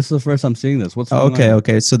 Wait, this is the first I'm seeing this. What's going on?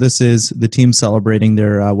 Okay. So this is the team celebrating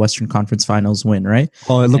their Western Conference Finals win, right?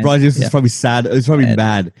 Oh, LeBron James is probably sad. It's probably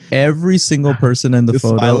mad. Every single person in the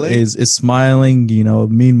photo smiling? is smiling,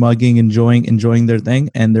 mean mugging, enjoying their thing.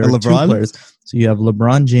 And there are two players. So you have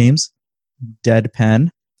LeBron James, deadpan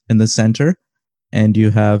in the center, and you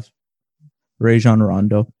have Rajon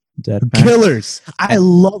Rondo, deadpan. Killers. I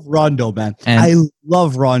love Rondo, man. I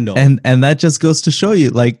love Rondo. And that just goes to show you,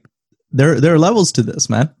 like, there are levels to this,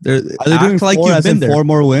 man. Are they doing like you've been there? 4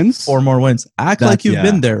 more wins? 4 more wins. Act like you've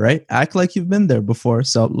been there, right? Act like you've been there before.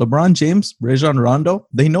 So LeBron James, Rajon Rondo,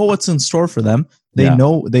 they know what's in store for them. They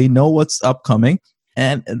know what's upcoming.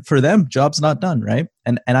 And for them, job's not done, right?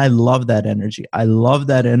 And I love that energy.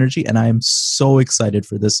 And I am so excited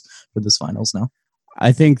for this finals now.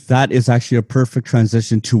 I think that is actually a perfect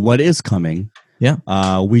transition to what is coming. Yeah.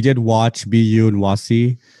 We did watch BU and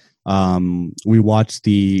Wasi. We watched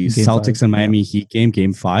the Game Celtics 5, and Miami Heat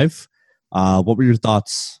game 5. What were your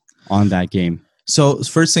thoughts on that game? So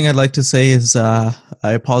first thing I'd like to say is I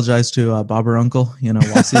apologize to Bobber Uncle,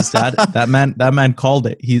 Wasi's dad. That man called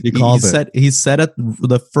it. He said at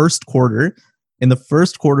the first quarter, in the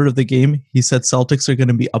first quarter of the game, he said Celtics are going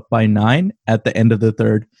to be up by 9 at the end of the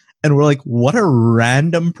third. And we're like, what a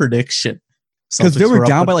random prediction. Because they were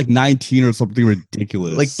down by like 19 or something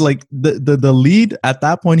ridiculous. Like the lead at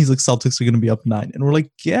that point, he's like, Celtics are going to be up 9. And we're like,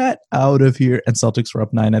 get out of here. And Celtics were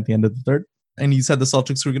up 9 at the end of the third. And he said the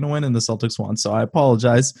Celtics were going to win, and the Celtics won. So I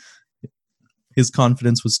apologize. His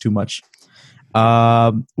confidence was too much.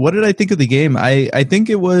 What did I think of the game? I think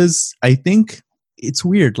it's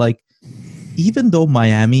weird. Like, even though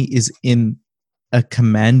Miami is in a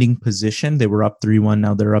commanding position, they were up 3-1.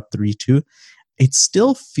 Now they're up 3-2. It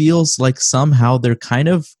still feels like somehow they're kind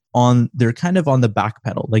of on the back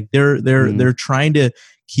pedal. Like they're trying to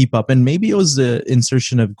keep up. And maybe it was the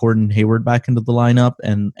insertion of Gordon Hayward back into the lineup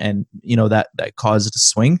and that caused a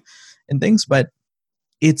swing and things. But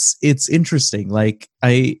it's interesting. Like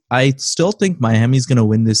I still think Miami's going to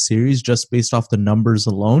win this series just based off the numbers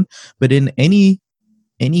alone. But in any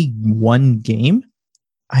one game,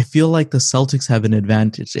 I feel like the Celtics have an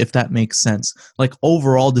advantage, if that makes sense. Like,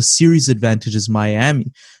 overall, the series advantage is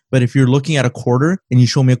Miami. But if you're looking at a quarter and you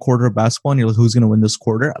show me a quarter of basketball and you're like, who's going to win this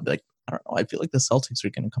quarter? I'll be like, I don't know. I feel like the Celtics are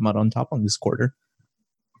going to come out on top on this quarter.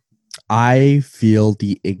 I feel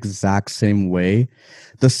the exact same way.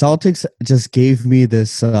 The Celtics just gave me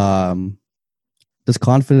this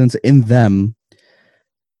confidence in them.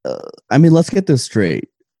 Let's get this straight.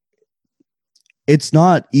 It's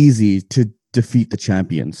not easy to defeat the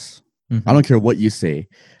champions. Mm-hmm. I don't care what you say.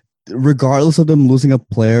 Regardless of them losing a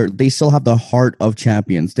player, they still have the heart of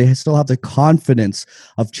champions. They still have the confidence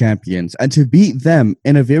of champions. And to beat them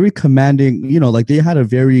in a very commanding, they had a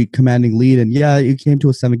very commanding lead. And yeah, it came to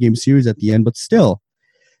a 7-game series at the end, but still,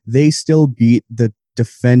 they still beat the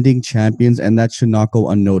defending champions, and that should not go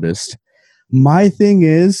unnoticed. My thing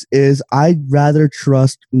is I'd rather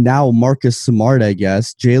trust now Marcus Smart, I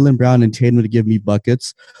guess, Jaylen Brown and Tatum to give me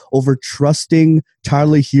buckets over trusting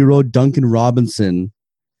Tyler Hero, Duncan Robinson.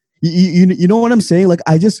 You know what I'm saying? Like,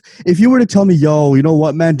 if you were to tell me, yo, you know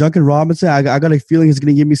what, man, Duncan Robinson, I got a feeling he's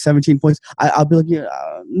going to give me 17 points. I'll be like, yeah,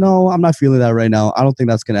 no, I'm not feeling that right now. I don't think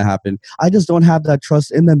that's going to happen. I just don't have that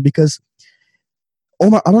trust in them because,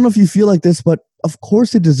 Omar, I don't know if you feel like this, but of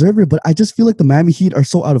course they deserve it. But I just feel like the Miami Heat are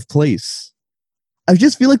so out of place. I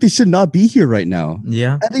just feel like they should not be here right now.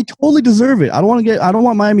 Yeah. And they totally deserve it. I don't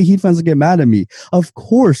want Miami Heat fans to get mad at me. Of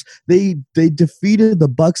course, they defeated the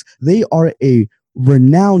Bucks. They are a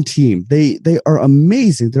renowned team. They are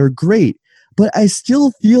amazing. They're great. But I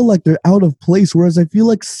still feel like they're out of place. Whereas I feel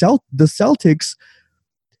like the Celtics,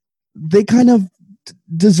 they kind of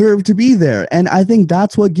deserve to be there. And I think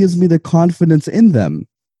that's what gives me the confidence in them.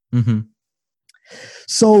 Mm-hmm.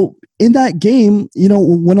 So in that game,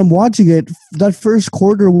 when I'm watching it, that first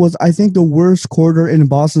quarter was, I think, the worst quarter in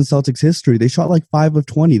Boston Celtics history. They shot like 5 of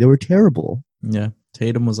 20. They were terrible. Yeah.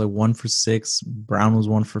 Tatum was like 1 for 6. Brown was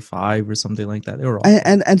 1 for 5 or something like that. They were all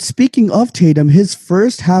and speaking of Tatum, his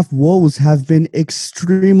first half woes have been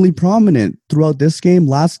extremely prominent throughout this game,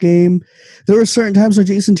 last game. There are certain times where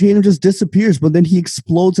Jason Tatum just disappears, but then he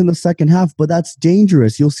explodes in the second half. But that's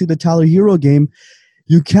dangerous. You'll see the Tyler Hero game.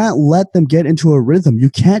 You can't let them get into a rhythm. You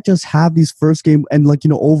can't just have these first game and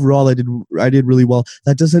overall I did really well.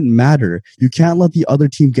 That doesn't matter. You can't let the other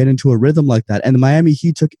team get into a rhythm like that. And the Miami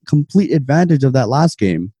Heat took complete advantage of that last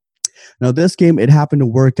game. Now this game, it happened to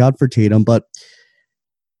work out for Tatum, but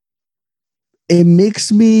it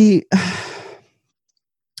makes me.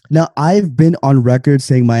 Now I've been on record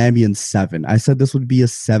saying Miami in 7. I said this would be a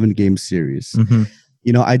 7-game series. Mm-hmm.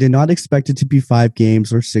 I did not expect it to be 5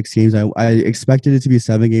 games or 6 games. I expected it to be a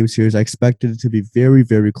 7-game series. I expected it to be very,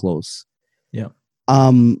 very close. Yeah.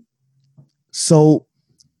 So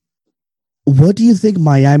what do you think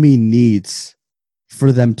Miami needs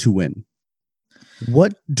for them to win?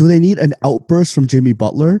 What do they need? An outburst from Jimmy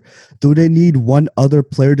Butler? Do they need one other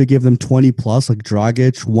player to give them 20 plus, like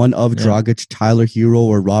Dragic, Dragic, Tyler Hero,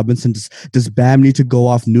 or Robinson? Does Bam need to go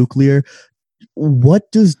off nuclear?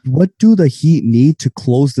 What do the Heat need to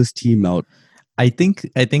close this team out? I think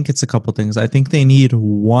it's a couple things. I think they need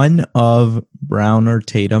one of Brown or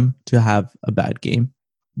Tatum to have a bad game.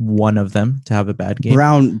 One of them to have a bad game.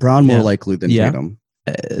 Brown more likely than Tatum.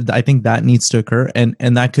 I think that needs to occur, and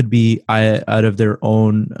that could be out of their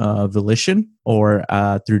own volition or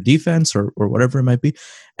through defense or whatever it might be.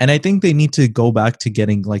 And I think they need to go back to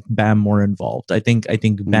getting like Bam more involved. I think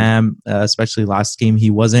Bam, especially last game, he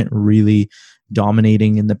wasn't really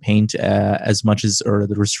dominating in the paint as much as, or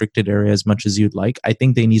the restricted area as much as you'd like. I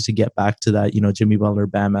think they need to get back to that, Jimmy Butler,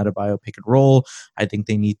 Bam Adebayo pick and roll. I think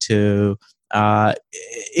they need to.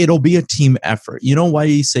 It'll be a team effort. You know why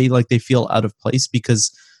you say like they feel out of place?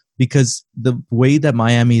 Because the way that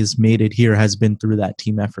Miami has made it here has been through that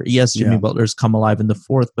team effort. Yes, Jimmy Butler's come alive in the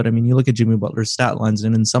fourth, but I mean, you look at Jimmy Butler's stat lines,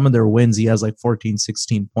 and in some of their wins, he has like 14,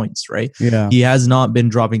 16 points, right? Yeah. He has not been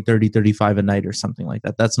dropping 30, 35 a night or something like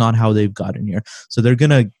that. That's not how they've gotten here. So they're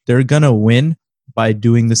gonna win by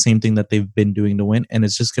doing the same thing that they've been doing to win, and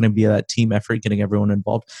it's just gonna be that team effort, getting everyone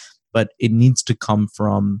involved. But it needs to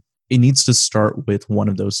start with one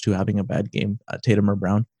of those two having a bad game, Tatum or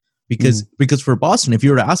Brown. Because for Boston, if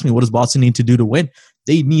you were to ask me, what does Boston need to do to win?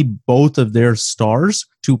 They need both of their stars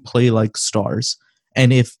to play like stars.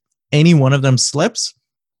 And if any one of them slips,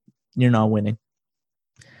 you're not winning.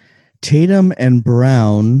 Tatum and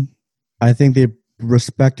Brown, I think they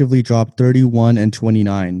respectively dropped 31 and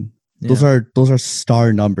 29. Yeah. Those are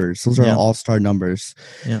star numbers. Those are all-star numbers.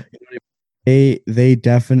 Yeah. They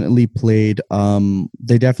definitely played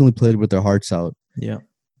with their hearts out. Yeah.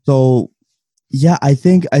 So yeah, I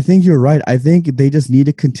think you're right. I think they just need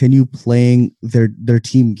to continue playing their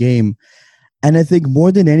team game. And I think more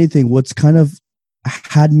than anything, what's kind of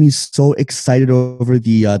had me so excited over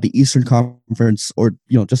the Eastern Conference, or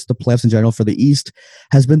just the playoffs in general for the East,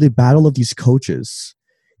 has been the battle of these coaches.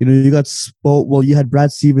 You got you had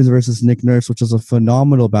Brad Stevens versus Nick Nurse, which was a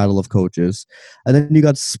phenomenal battle of coaches. And then you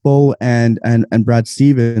got Spo and Brad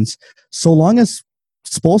Stevens. So long as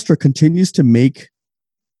Spoelstra continues to make,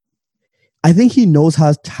 I think he knows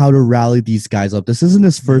how to rally these guys up. This isn't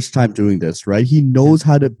his first time doing this, right? He knows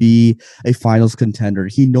how to be a finals contender.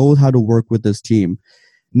 He knows how to work with this team.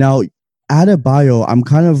 Now, Adebayo,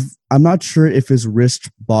 I'm not sure if his wrist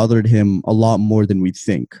bothered him a lot more than we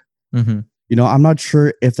think. Mm-hmm. I'm not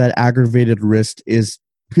sure if that aggravated wrist is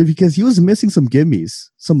because he was missing some gimmies,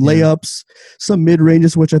 some layups, some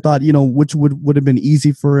mid-ranges, which I thought, which would have been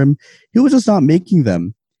easy for him. He was just not making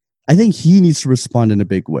them. I think he needs to respond in a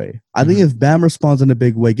big way. I think if Bam responds in a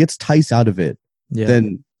big way, gets Tice out of it,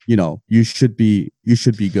 then, you should be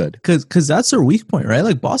good. Because that's their weak point, right?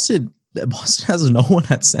 Like Boston has no one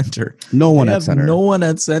at center. No one at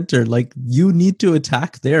center. Like, you need to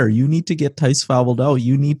attack there. You need to get Tice fouled out.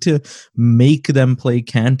 You need to make them play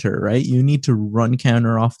counter, right? You need to run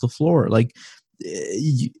counter off the floor. Like,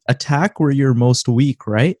 attack where you're most weak,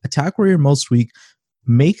 right? Attack where you're most weak.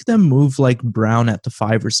 Make them move like Brown at the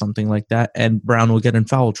 5 or something like that, and Brown will get in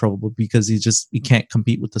foul trouble because he can't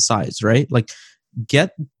compete with the size, right? Like,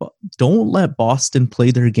 don't let Boston play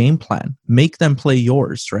their game plan. Make them play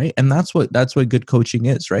yours, right? And that's what good coaching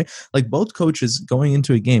is, right? Like, both coaches going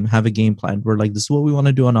into a game have a game plan. We're like, this is what we want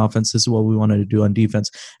to do on offense. This is what we want to do on defense.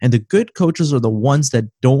 And the good coaches are the ones that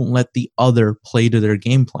don't let the other play to their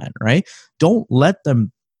game plan, right? Don't let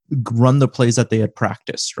them run the plays that they had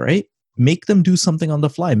practiced, right? make them do something on the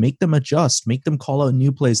fly, make them adjust, make them call out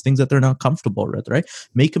new plays, things that they're not comfortable with, right?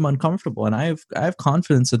 Make them uncomfortable. And I have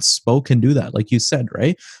confidence that Spo can do that. Like you said,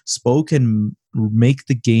 right? Spo can make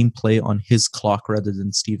the game play on his clock rather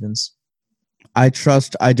than Stevens. I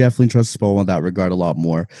definitely trust Spo in that regard a lot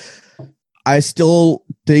more. I still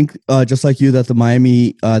think, just like you, that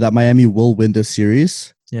Miami will win this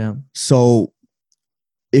series. Yeah. So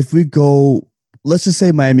if we go, let's just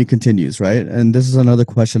say Miami continues, right? And this is another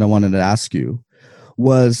question I wanted to ask you: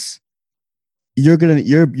 was you're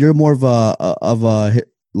more of a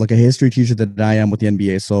like a history teacher than I am with the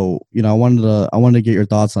NBA. So I wanted to get your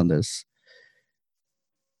thoughts on this.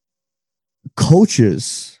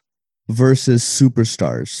 Coaches versus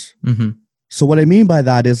superstars. Mm-hmm. So what I mean by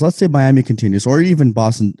that is, let's say Miami continues, or even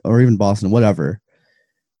Boston, whatever.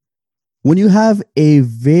 When you have a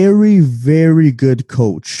very, very good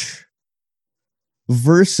coach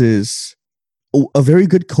versus a very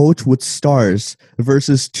good coach with stars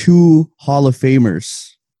versus two Hall of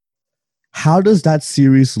Famers, how does that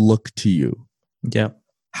series look to you? Yeah.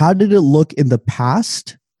 How did it look in the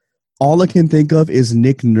past? All I can think of is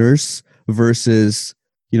Nick Nurse versus,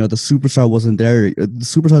 the superstar wasn't there. The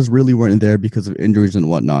superstars really weren't there because of injuries and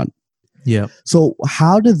whatnot. Yeah. So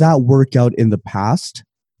how did that work out in the past?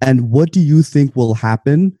 And what do you think will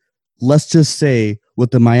happen? Let's just say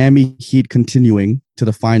with the Miami Heat continuing to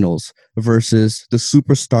the finals versus the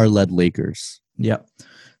superstar-led Lakers. Yeah.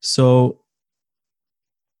 So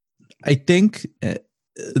I think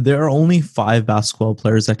there are only 5 basketball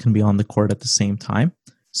players that can be on the court at the same time.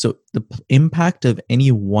 So the impact of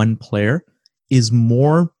any one player is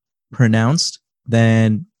more pronounced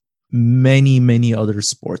than many, many other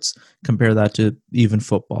sports. Compare that to even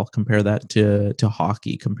football, compare that to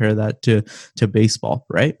hockey, compare that to baseball,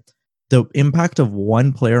 right? The impact of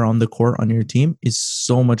one player on the court on your team is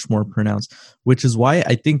so much more pronounced, which is why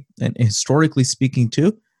I think, and historically speaking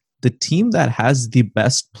too, the team that has the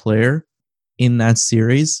best player in that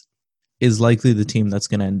series is likely the team that's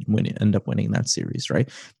going to end up winning that series, right?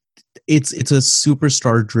 It's a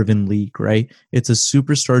superstar driven league, right? It's a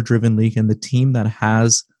superstar driven league, and the team that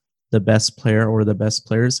has the best player or the best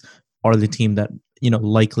players are the team that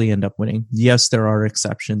likely end up winning. Yes, there are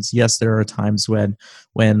exceptions. Yes, there are times when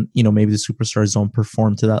maybe the superstars don't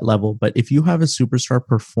perform to that level. But if you have a superstar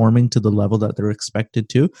performing to the level that they're expected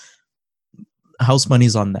to, house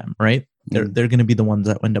money's on them, right? They're going to be the ones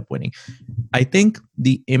that end up winning. I think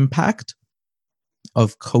the impact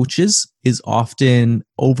of coaches is often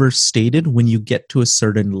overstated when you get to a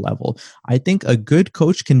certain level. I think a good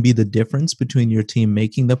coach can be the difference between your team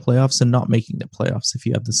making the playoffs and not making the playoffs if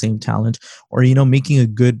you have the same talent, or making a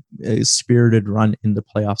good spirited run in the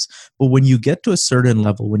playoffs. But when you get to a certain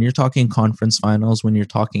level, when you're talking conference finals, when you're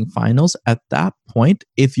talking finals, at that point,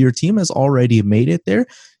 if your team has already made it there,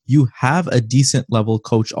 you have a decent level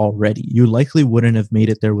coach already. You likely wouldn't have made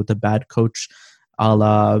it there with a bad coach, a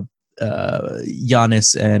la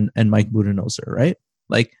Giannis and Mike Budenholzer, right?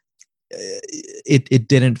 Like it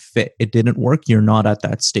didn't fit. It didn't work. You're not at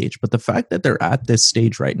that stage. But the fact that they're at this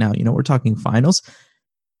stage right now, we're talking finals.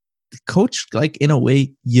 Coach, like, in a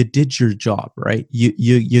way, you did your job, right?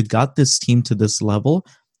 You got this team to this level,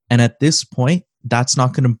 and at this point, that's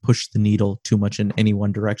not going to push the needle too much in any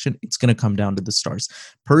one direction. It's going to come down to the stars.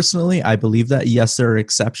 Personally, I believe that. Yes, there are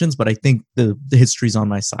exceptions, but I think the history's on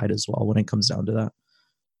my side as well when it comes down to that.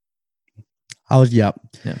 I was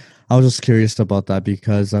just curious about that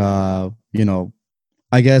because I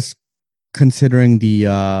guess considering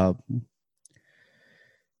the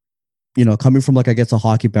coming from a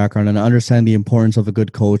hockey background and understand the importance of a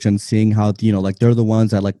good coach and seeing how they're the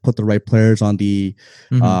ones that put the right players on the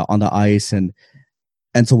ice, and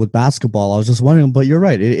so with basketball I was just wondering, but you're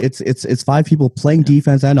right, it's 5 people playing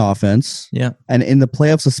defense and offense, and in the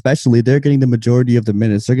playoffs especially they're getting the majority of the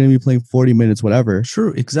minutes. They're going to be playing 40 minutes, whatever.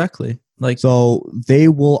 True, exactly. So they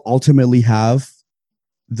will ultimately have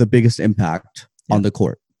the biggest impact on the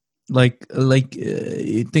court. Think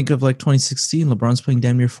of 2016, LeBron's playing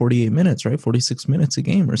damn near 48 minutes, right? 46 minutes a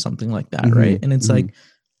game or something like that, right? And it's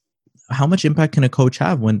how much impact can a coach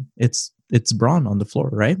have when it's Bron on the floor,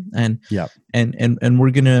 right? And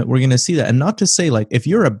we're gonna see that. And not to say if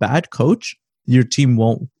you're a bad coach, your team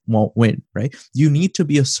won't win, right? You need to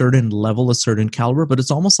be a certain level, a certain caliber, but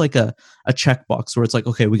it's almost like a checkbox where it's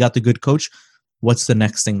okay, we got the good coach. What's the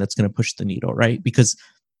next thing that's going to push the needle, right? Because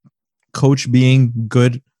coach being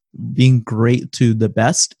good, being great to the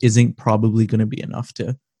best isn't probably going to be enough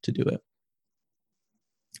to do it.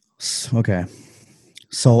 Okay.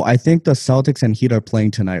 So I think the Celtics and Heat are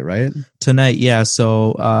playing tonight, right? Tonight, yeah.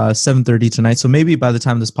 So 7:30 tonight. So maybe by the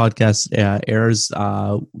time this podcast airs,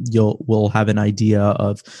 we'll have an idea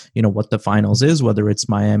of what the finals is, whether it's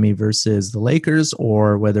Miami versus the Lakers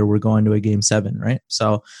or whether we're going to a game 7, right?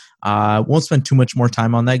 So won't spend too much more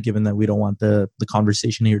time on that, given that we don't want the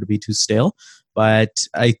conversation here to be too stale. But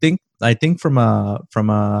I think from a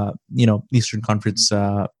Eastern Conference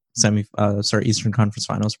Eastern Conference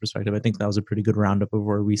Finals perspective, I think that was a pretty good roundup of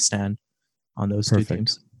where we stand on those two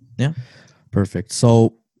teams. Yeah. Perfect.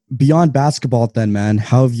 So beyond basketball then, man,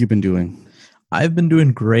 how have you been doing? I've been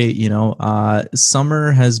doing great.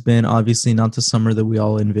 Summer has been obviously not the summer that we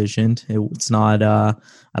all envisioned. It's not, I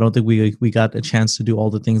don't think we got a chance to do all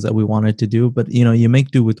the things that we wanted to do, but you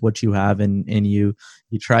make do with what you have, and you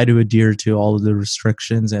try to adhere to all of the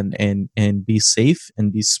restrictions and be safe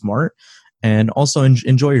and be smart. And also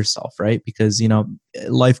enjoy yourself, right? Because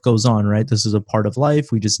life goes on, right? This is a part of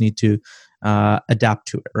life. We just need to adapt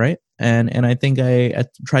to it, right? And I think I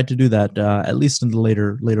tried to do that at least in the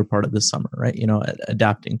later part of the summer, right?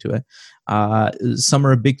 Adapting to it.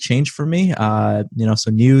 Summer, a big change for me. So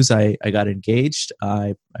news. I got engaged.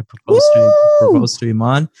 I proposed to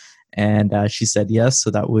Iman, and she said yes. So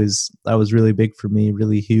that was really big for me,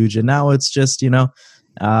 really huge. And now it's just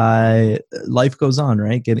life goes on,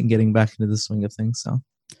 right? Getting back into the swing of things. So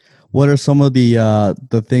what are some of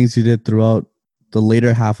the things you did throughout the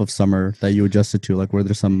later half of summer that you adjusted to? Like, were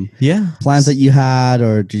there some plans that you had,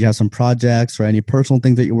 or did you have some projects or any personal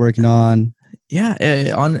things that you're working on? Yeah,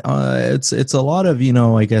 it's a lot of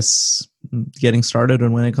I guess getting started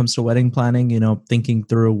on when it comes to wedding planning. Thinking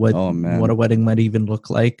through what a wedding might even look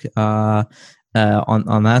like.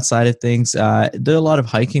 On that side of things, did a lot of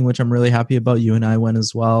hiking, which I'm really happy about. You and I went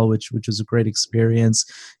as well, which was a great experience.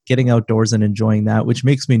 Getting outdoors and enjoying that, which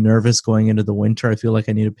makes me nervous going into the winter. I feel like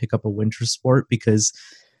I need to pick up a winter sport because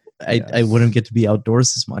I wouldn't get to be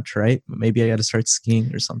outdoors as much, right? Maybe I got to start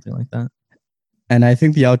skiing or something like that. And I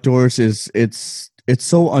think the outdoors it's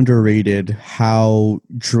so underrated how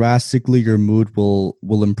drastically your mood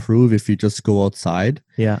will improve if you just go outside.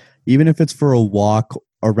 Yeah, even if it's for a walk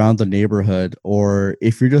around the neighborhood, or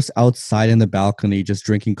if you're just outside in the balcony just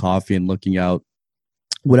drinking coffee and looking out,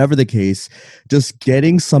 whatever the case, just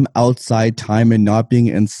getting some outside time and not being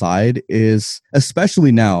inside is,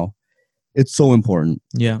 especially now, it's so important.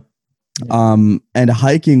 Yeah. And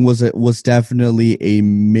hiking was definitely a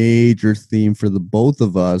major theme for the both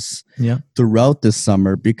of us throughout this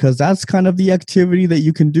summer, because that's kind of the activity that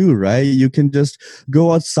you can do, right? You can just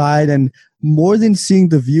go outside, and more than seeing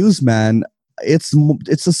the views, man, it's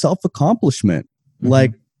a self-accomplishment. Mm-hmm.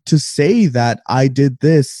 Like, to say that I did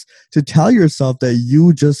this, to tell yourself that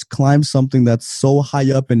you just climbed something that's so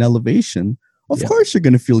high up in elevation, of course you're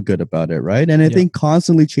going to feel good about it, right? And I think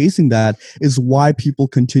constantly chasing that is why people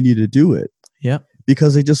continue to do it. Yeah.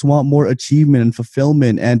 Because they just want more achievement and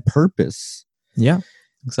fulfillment and purpose. Yeah,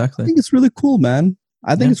 exactly. I think it's really cool, man.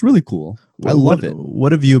 I think it's really cool. I love it.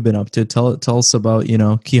 What have you been up to? Tell us about,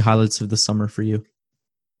 key highlights of the summer for you.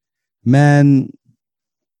 Man,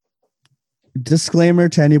 disclaimer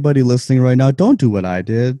to anybody listening right now, don't do what I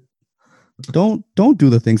did. Don't do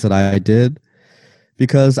the things that I did,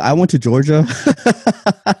 because I went to Georgia.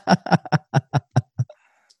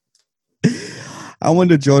 I went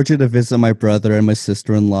to Georgia to visit my brother and my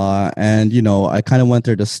sister-in-law, and I kind of went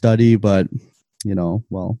there to study, but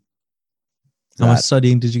well, how much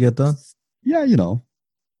studying did you get done? Yeah,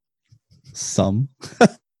 some.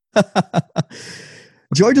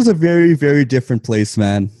 Georgia's a very, very different place,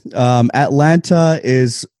 man. Atlanta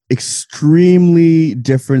is extremely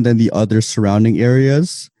different than the other surrounding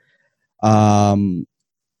areas.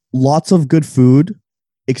 Lots of good food,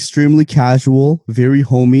 extremely casual, very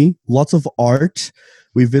homey, lots of art.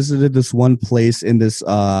 We visited this one place in this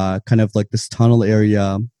kind of like this tunnel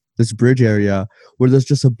area, this bridge area, where there's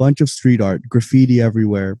just a bunch of street art, graffiti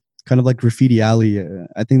everywhere, kind of like Graffiti Alley.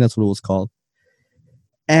 I think that's what it was called.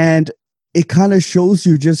 And it kind of shows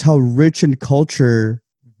you just how rich in culture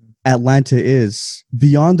Atlanta is.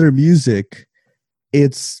 Beyond their music,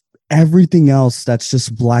 it's everything else that's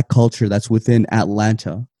just Black culture that's within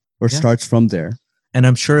Atlanta, or starts from there. And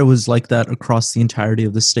I'm sure it was like that across the entirety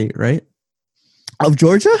of the state, right? Of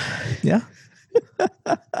Georgia? Yeah.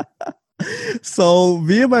 So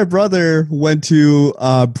me and my brother went to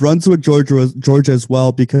Brunswick, Georgia as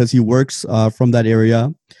well, because he works from that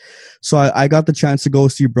area. So I got the chance to go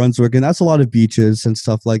see Brunswick, and that's a lot of beaches and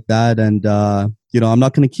stuff like that. And, I'm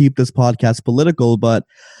not going to keep this podcast political, but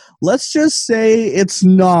let's just say it's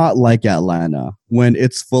not like Atlanta when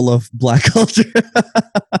it's full of Black culture.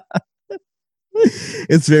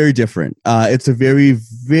 It's very different. It's a very,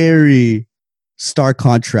 very stark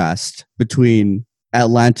contrast between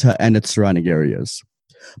Atlanta and its surrounding areas.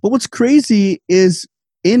 But what's crazy is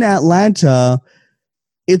in Atlanta,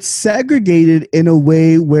 it's segregated in a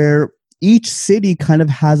way where each city kind of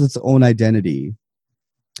has its own identity.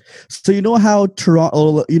 So you know how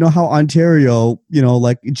Toronto, you know how Ontario, you know,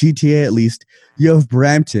 like GTA at least, you have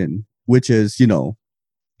Brampton, which is, you know,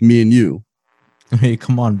 me and you. Hey,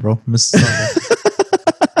 come on, bro. Mississauga.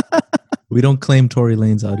 We don't claim Tory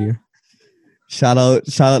Lanes out here. Shout out,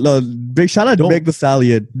 no, big shout out to Meg the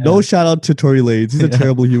Stallion. Yeah. No shout out to Tory Lanes. He's a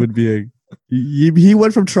terrible human being. He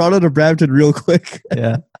went from Toronto to Brampton real quick.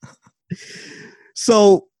 Yeah.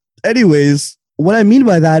 So, anyways, what I mean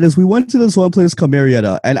by that is we went to this one place called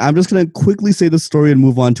Marietta, and I'm just going to quickly say the story and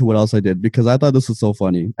move on to what else I did because I thought this was so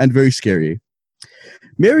funny and very scary.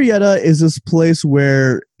 Marietta is this place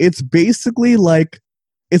where it's basically like,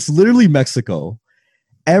 it's literally Mexico.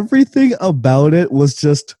 Everything about it was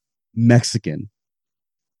just Mexican.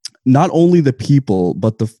 Not only the people,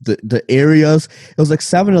 but the areas. It was like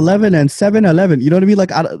 7-Eleven and 7-Eleven. You know what I mean?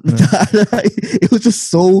 Like, it was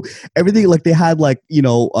just so, everything, like they had like, you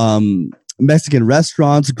know, Mexican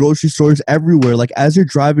restaurants, grocery stores everywhere. Like as you're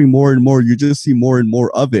driving more and more, you just see more and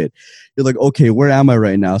more of it. You're like, okay, where am I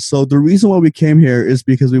right now? So the reason why we came here is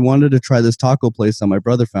because we wanted to try this taco place that my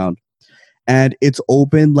brother found. And it's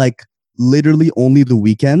open like literally only the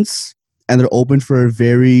weekends. And they're open for a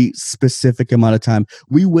very specific amount of time.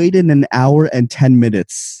 We waited an hour and 10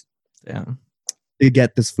 minutes to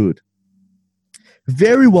get this food.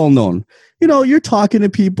 Very well known. You know, you're talking to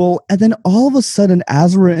people, and then all of a sudden,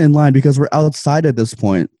 as we're in line, because we're outside at this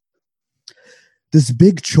point, this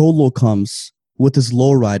big cholo comes with his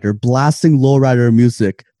lowrider, blasting lowrider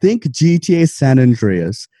music. Think GTA San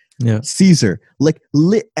Andreas. Yeah, Caesar, like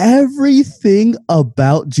everything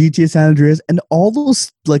about GTA San Andreas and all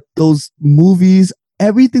those like those movies,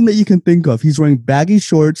 everything that you can think of. He's wearing baggy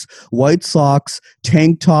shorts, white socks,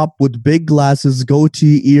 tank top with big glasses,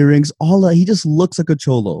 goatee, earrings, all that. He just looks like a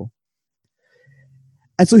cholo.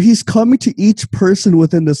 And so he's coming to each person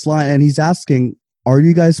within this line and he's asking, "Are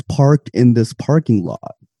you guys parked in this parking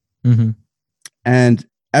lot?" Mm-hmm. And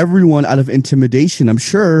everyone, out of intimidation, I'm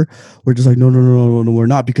sure, we're just like, no, we're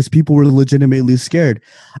not, because people were legitimately scared.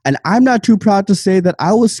 And I'm not too proud to say that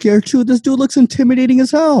I was scared too. This dude looks intimidating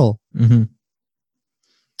as hell. Mm-hmm.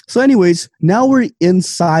 So anyways, now we're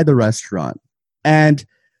inside the restaurant and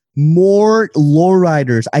more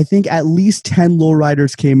lowriders. I think at least 10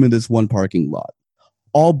 lowriders came in this one parking lot,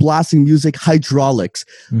 all blasting music, hydraulics,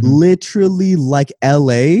 literally like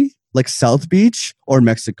LA, like South Beach or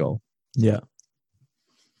Mexico. Yeah.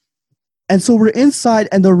 And so we're inside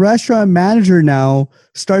and the restaurant manager now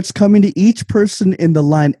starts coming to each person in the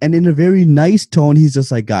line. And in a very nice tone, he's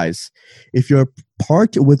just like, guys, if you're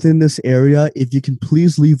parked within this area, if you can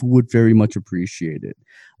please leave, we would very much appreciate it.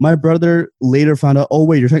 My brother later found out, oh,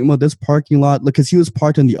 wait, you're talking about this parking lot? Because he was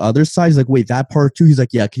parked on the other side. He's like, wait, that part too? He's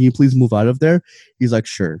like, yeah, can you please move out of there? He's like,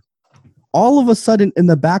 sure. All of a sudden, in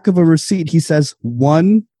the back of a receipt, he says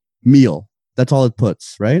 1 meal. That's all it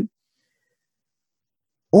puts, right?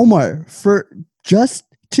 Omar, for just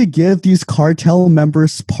to give these cartel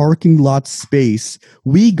members parking lot space,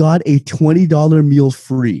 we got a $20 meal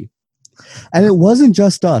free. And it wasn't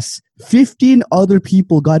just us. 15 other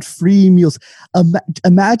people got free meals.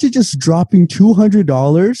 Imagine just dropping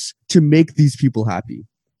 $200 to make these people happy.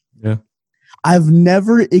 Yeah. I've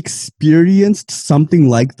never experienced something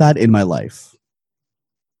like that in my life.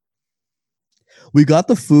 We got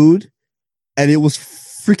the food, and it was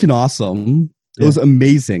freaking awesome. It was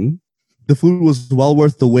amazing. The food was well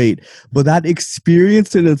worth the wait. But that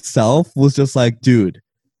experience in itself was just like, dude,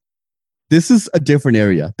 this is a different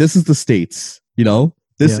area. This is the States, you know?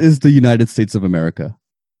 This is the United States of America.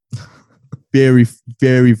 Very,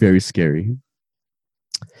 very, very scary.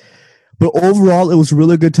 But overall, it was a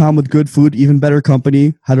really good time with good food, even better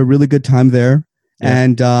company. Had a really good time there. Yeah.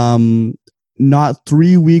 And not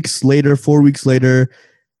 3 weeks later, 4 weeks later,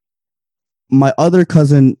 my other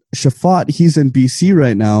cousin, Shafat, he's in BC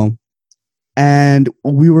right now. And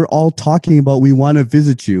we were all talking about, we want to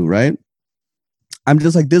visit you, right? I'm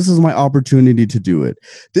just like, this is my opportunity to do it.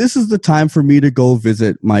 This is the time for me to go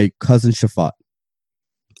visit my cousin Shafat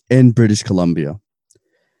in British Columbia.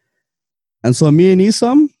 And so me and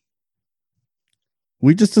Isam,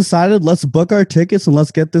 we just decided, let's book our tickets and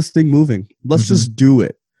let's get this thing moving. Let's just do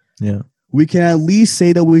it. Yeah. We can at least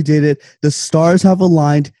say that we did it. The stars have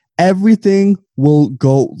aligned. Everything will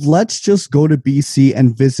go. Let's just go to BC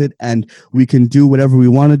and visit, and we can do whatever we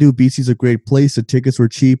want to do. BC is a great place. The tickets were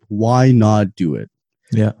cheap. Why not do it?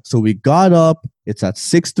 Yeah. So we got up. It's at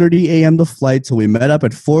 6:30 a.m. the flight. So we met up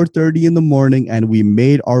at 4:30 in the morning, and we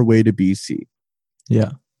made our way to BC.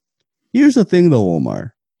 Yeah. Here's the thing, though,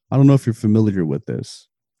 Omar. I don't know if you're familiar with this.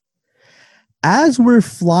 As we're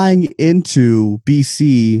flying into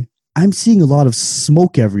BC, I'm seeing a lot of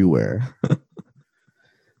smoke everywhere.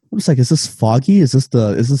 I'm just like, is this foggy? Is this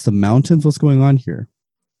the mountains? What's going on here?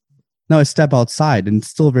 Now I step outside and it's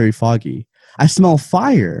still very foggy. I smell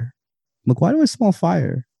fire. I'm like, why do I smell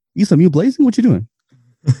fire? Isam, you blazing? What you doing?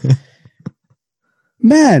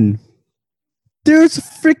 Man, there's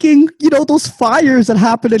freaking, those fires that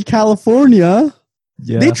happened in California.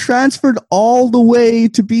 Yeah. They transferred all the way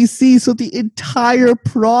to BC, so the entire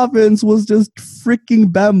province was just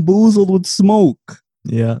freaking bamboozled with smoke.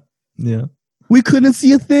 Yeah. Yeah. We couldn't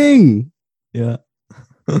see a thing. Yeah.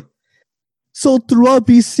 So throughout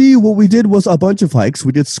BC, what we did was a bunch of hikes.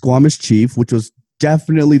 We did Squamish Chief, which was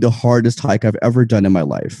definitely the hardest hike I've ever done in my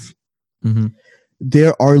life. Mm-hmm.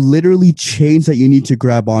 There are literally chains that you need to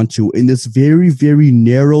grab onto in this very, very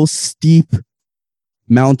narrow, steep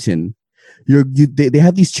mountain. They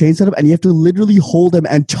have these chains set up, and you have to literally hold them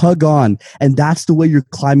and tug on. And that's the way you're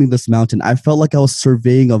climbing this mountain. I felt like I was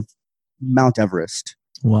surveying of Mount Everest.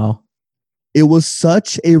 Wow. It was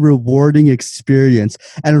such a rewarding experience.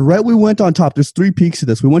 And right when we went on top, there's 3 peaks to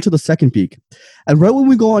this. We went to the second peak. And right when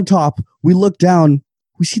we go on top, we look down,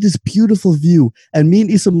 we see this beautiful view. And me and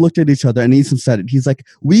Isam looked at each other, and Isam said it. He's like,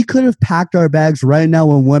 we could have packed our bags right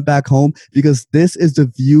now and went back home because this is the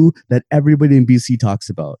view that everybody in BC talks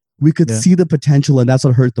about. We could see the potential, and that's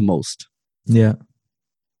what hurt the most. Yeah.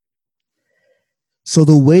 So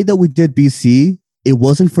the way that we did BC, it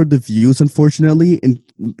wasn't for the views, unfortunately,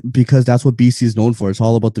 because that's what BC is known for. It's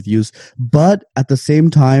all about the views. But at the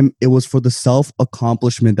same time, it was for the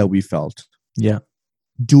self-accomplishment that we felt. Yeah.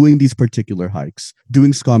 Doing these particular hikes,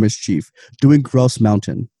 doing Squamish Chief, doing Grouse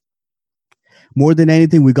Mountain. More than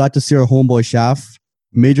anything, we got to see our homeboy Shaf.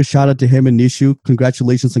 Major shout out to him and Nishu.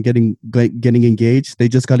 Congratulations on getting engaged. They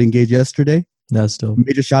just got engaged yesterday. That's dope.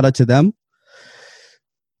 Major shout out to them.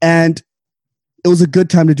 And it was a good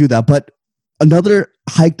time to do that. But another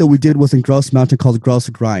hike that we did was in Grouse Mountain called Grouse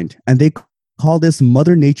Grind. And they call this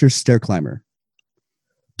Mother Nature Stair Climber.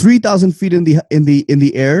 3,000 feet in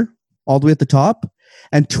the air, all the way at the top.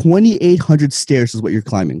 And 2,800 stairs is what you're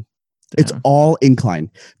climbing. It's all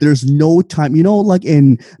incline. There's no time. Like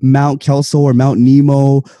in Mount Kelso or Mount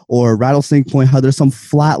Nemo or Rattlesnake Point, how there's some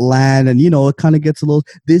flat land and, it kind of gets a little...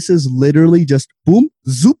 This is literally just boom,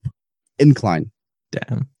 zoop, incline.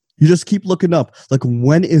 Damn. You just keep looking up. Like,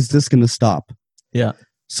 when is this going to stop? Yeah.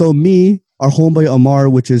 So me, our homeboy Omar,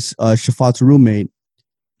 which is Shafat's roommate,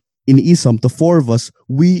 in Isam, the 4 of us,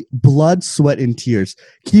 we blood, sweat, and tears.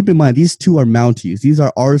 Keep in mind, these 2 are Mounties. These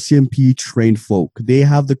are RCMP trained folk. They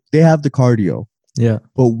have the cardio. Yeah.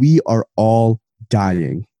 But we are all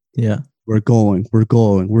dying. Yeah. We're climbing.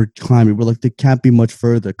 We're like, there can't be much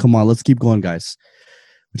further. Come on, let's keep going, guys.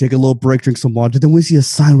 We take a little break, drink some water. Then we see a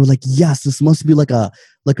sign. We're like, yes, this must be like a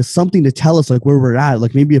something to tell us like where we're at.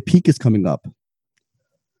 Like maybe a peak is coming up.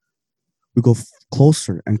 We go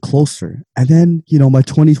closer and closer. And then, my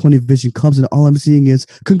 20/20 vision comes and all I'm seeing is,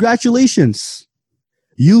 congratulations.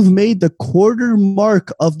 You've made the quarter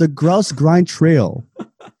mark of the Grouse Grind Trail.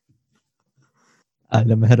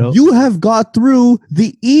 You have got through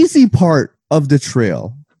the easy part of the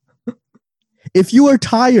trail. If you are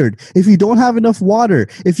tired, if you don't have enough water,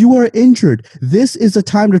 if you are injured, this is the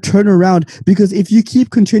time to turn around, because if you keep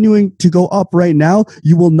continuing to go up right now,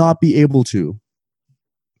 you will not be able to.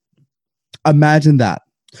 Imagine that.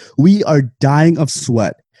 We are dying of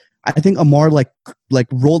sweat. I think Amar like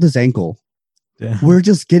rolled his ankle. Yeah. We're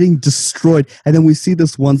just getting destroyed. And then we see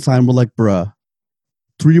this one sign. We're like, bruh,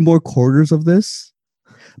 3 more quarters of this?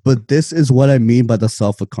 But this is what I mean by the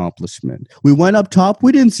self-accomplishment. We went up top.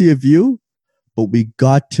 We didn't see a view, but we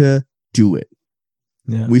got to do it.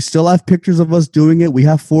 Yeah. We still have pictures of us doing it. We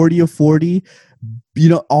have 40 of 40.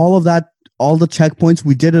 All of that, all the checkpoints,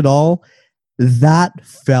 we did it all. That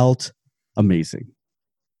felt amazing.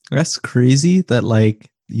 That's crazy that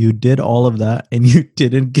you did all of that and you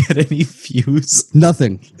didn't get any views.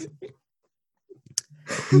 Nothing.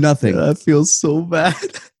 That feels so bad.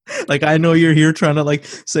 I know you're here trying to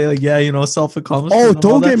say self-accomplishment. Oh,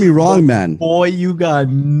 don't get me wrong, man. Boy, you got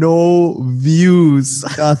no views.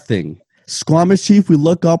 Nothing. Squamish Chief, we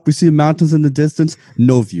look up, we see mountains in the distance,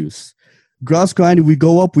 no views. Grouse Grind, we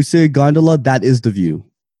go up, we see a gondola, that is the view.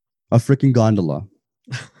 A freaking gondola.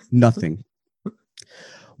 Nothing.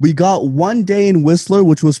 We got 1 day in Whistler,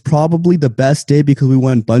 which was probably the best day because we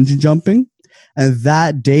went bungee jumping. And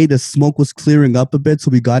that day, the smoke was clearing up a bit,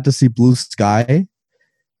 so we got to see blue sky.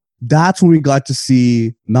 That's when we got to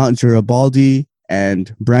see Mount Garibaldi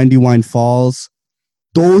and Brandywine Falls.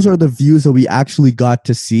 Those are the views that we actually got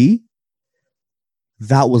to see.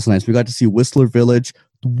 That was nice. We got to see Whistler Village.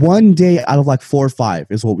 One day out of like 4 or 5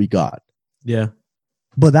 is what we got. Yeah.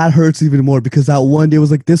 But that hurts even more because that one day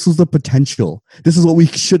was like, this was the potential. This is what we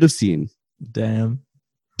should have seen. Damn.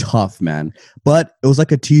 Tough, man. But it was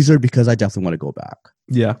like a teaser because I definitely want to go back.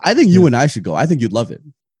 Yeah. I think you and I should go. I think you'd love it.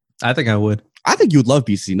 I think I would. I think you'd love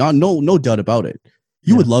BC. No doubt about it.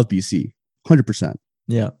 You would love BC. 100%.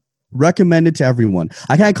 Yeah. Recommend it to everyone.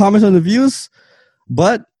 I can't comment on the views,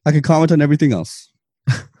 but I can comment on everything else.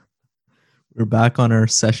 We're back on our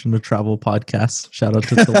Session to Travel podcast. Shout out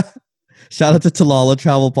to Shout out to Talala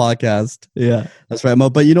Travel Podcast. Yeah. That's right, Mo.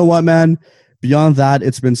 But you know what, man? Beyond that,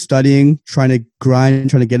 it's been studying, trying to grind,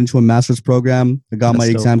 trying to get into a master's program. I got my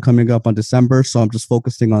exam coming up on December, so I'm just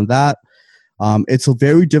focusing on that. It's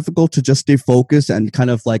very difficult to just stay focused and kind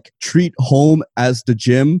of like treat home as the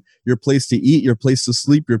gym, your place to eat, your place to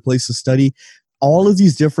sleep, your place to study. All of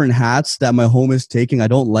these different hats that my home is taking, I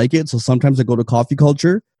don't like it. So sometimes I go to coffee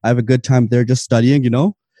culture. I have a good time there just studying, you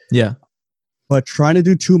know? Yeah. But trying to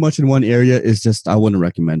do too much in one area is just, I wouldn't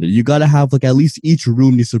recommend it. You got to have like at least each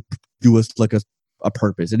room needs to do a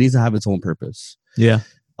purpose. It needs to have its own purpose. Yeah.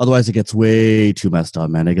 Otherwise it gets way too messed up,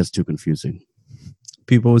 man. It gets too confusing.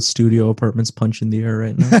 People with studio apartments punch in the air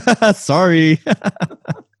right now. Sorry.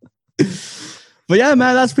 But yeah,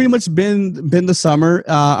 man, that's pretty much been the summer.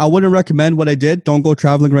 I wouldn't recommend what I did. Don't go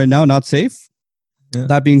traveling right now. Not safe. Yeah.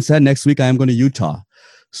 That being said, next week I am going to Utah.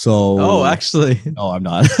 So. Oh, actually. No, I'm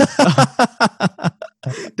not.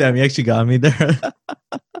 Damn, you actually got me there.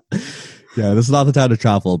 Yeah, this is not the time to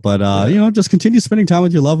travel. But, just continue spending time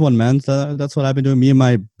with your loved one, man. That's what I've been doing. Me and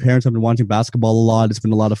my parents have been watching basketball a lot. It's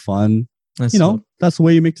been a lot of fun. That's the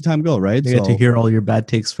way you make the time go, right? You get to hear all your bad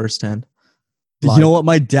takes firsthand. You know what?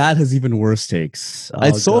 My dad has even worse takes.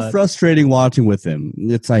 It's so frustrating watching with him.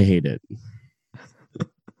 I hate it.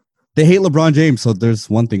 They hate LeBron James, so there's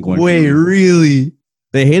one thing going on. Wait, really?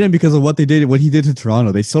 They hate him because of what he did to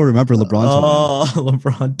Toronto. They still remember LeBronto. Oh,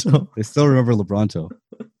 LeBronto. They still remember LeBronto.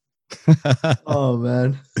 Oh,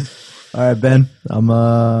 man. All right, Ben. I'm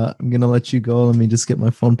gonna let you go. Let me just get my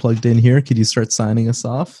phone plugged in here. Could you start signing us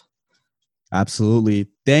off? Absolutely.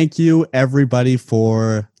 Thank you, everybody,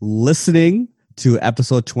 for listening to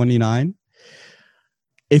episode 29.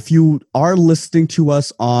 If you are listening to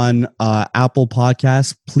us on Apple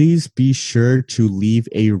Podcasts, please be sure to leave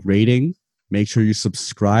a rating. Make sure you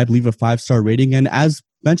subscribe, leave a 5-star rating. And as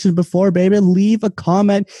mentioned before, baby, leave a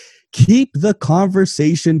comment. Keep the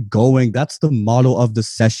conversation going. That's the motto of the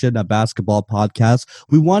Session, a basketball podcast.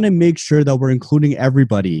 We want to make sure that we're including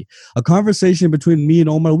everybody. A conversation between me and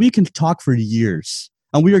Omar, we can talk for years.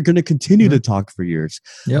 And we are going to continue to talk for years.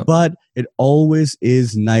 Yep. But it always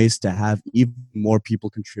is nice to have even more people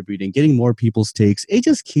contributing, getting more people's takes. It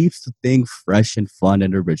just keeps the thing fresh and fun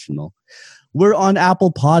and original. We're on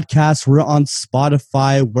Apple Podcasts. We're on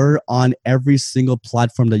Spotify. We're on every single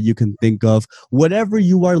platform that you can think of. Whatever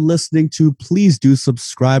you are listening to, please do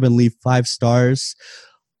subscribe and leave 5 stars.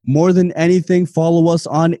 More than anything, follow us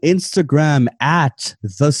on Instagram at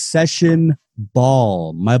The Session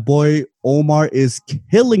Ball. My boy Omar is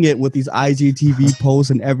killing it with these IGTV posts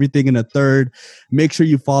and everything in a third. Make sure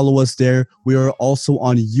you follow us there. We are also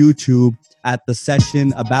on YouTube at The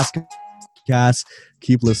Session, a basketball podcast.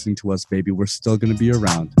 Keep listening to us, baby. We're still going to be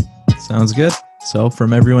around. Sounds good. So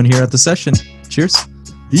from everyone here at The Session, cheers.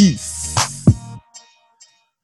 Peace.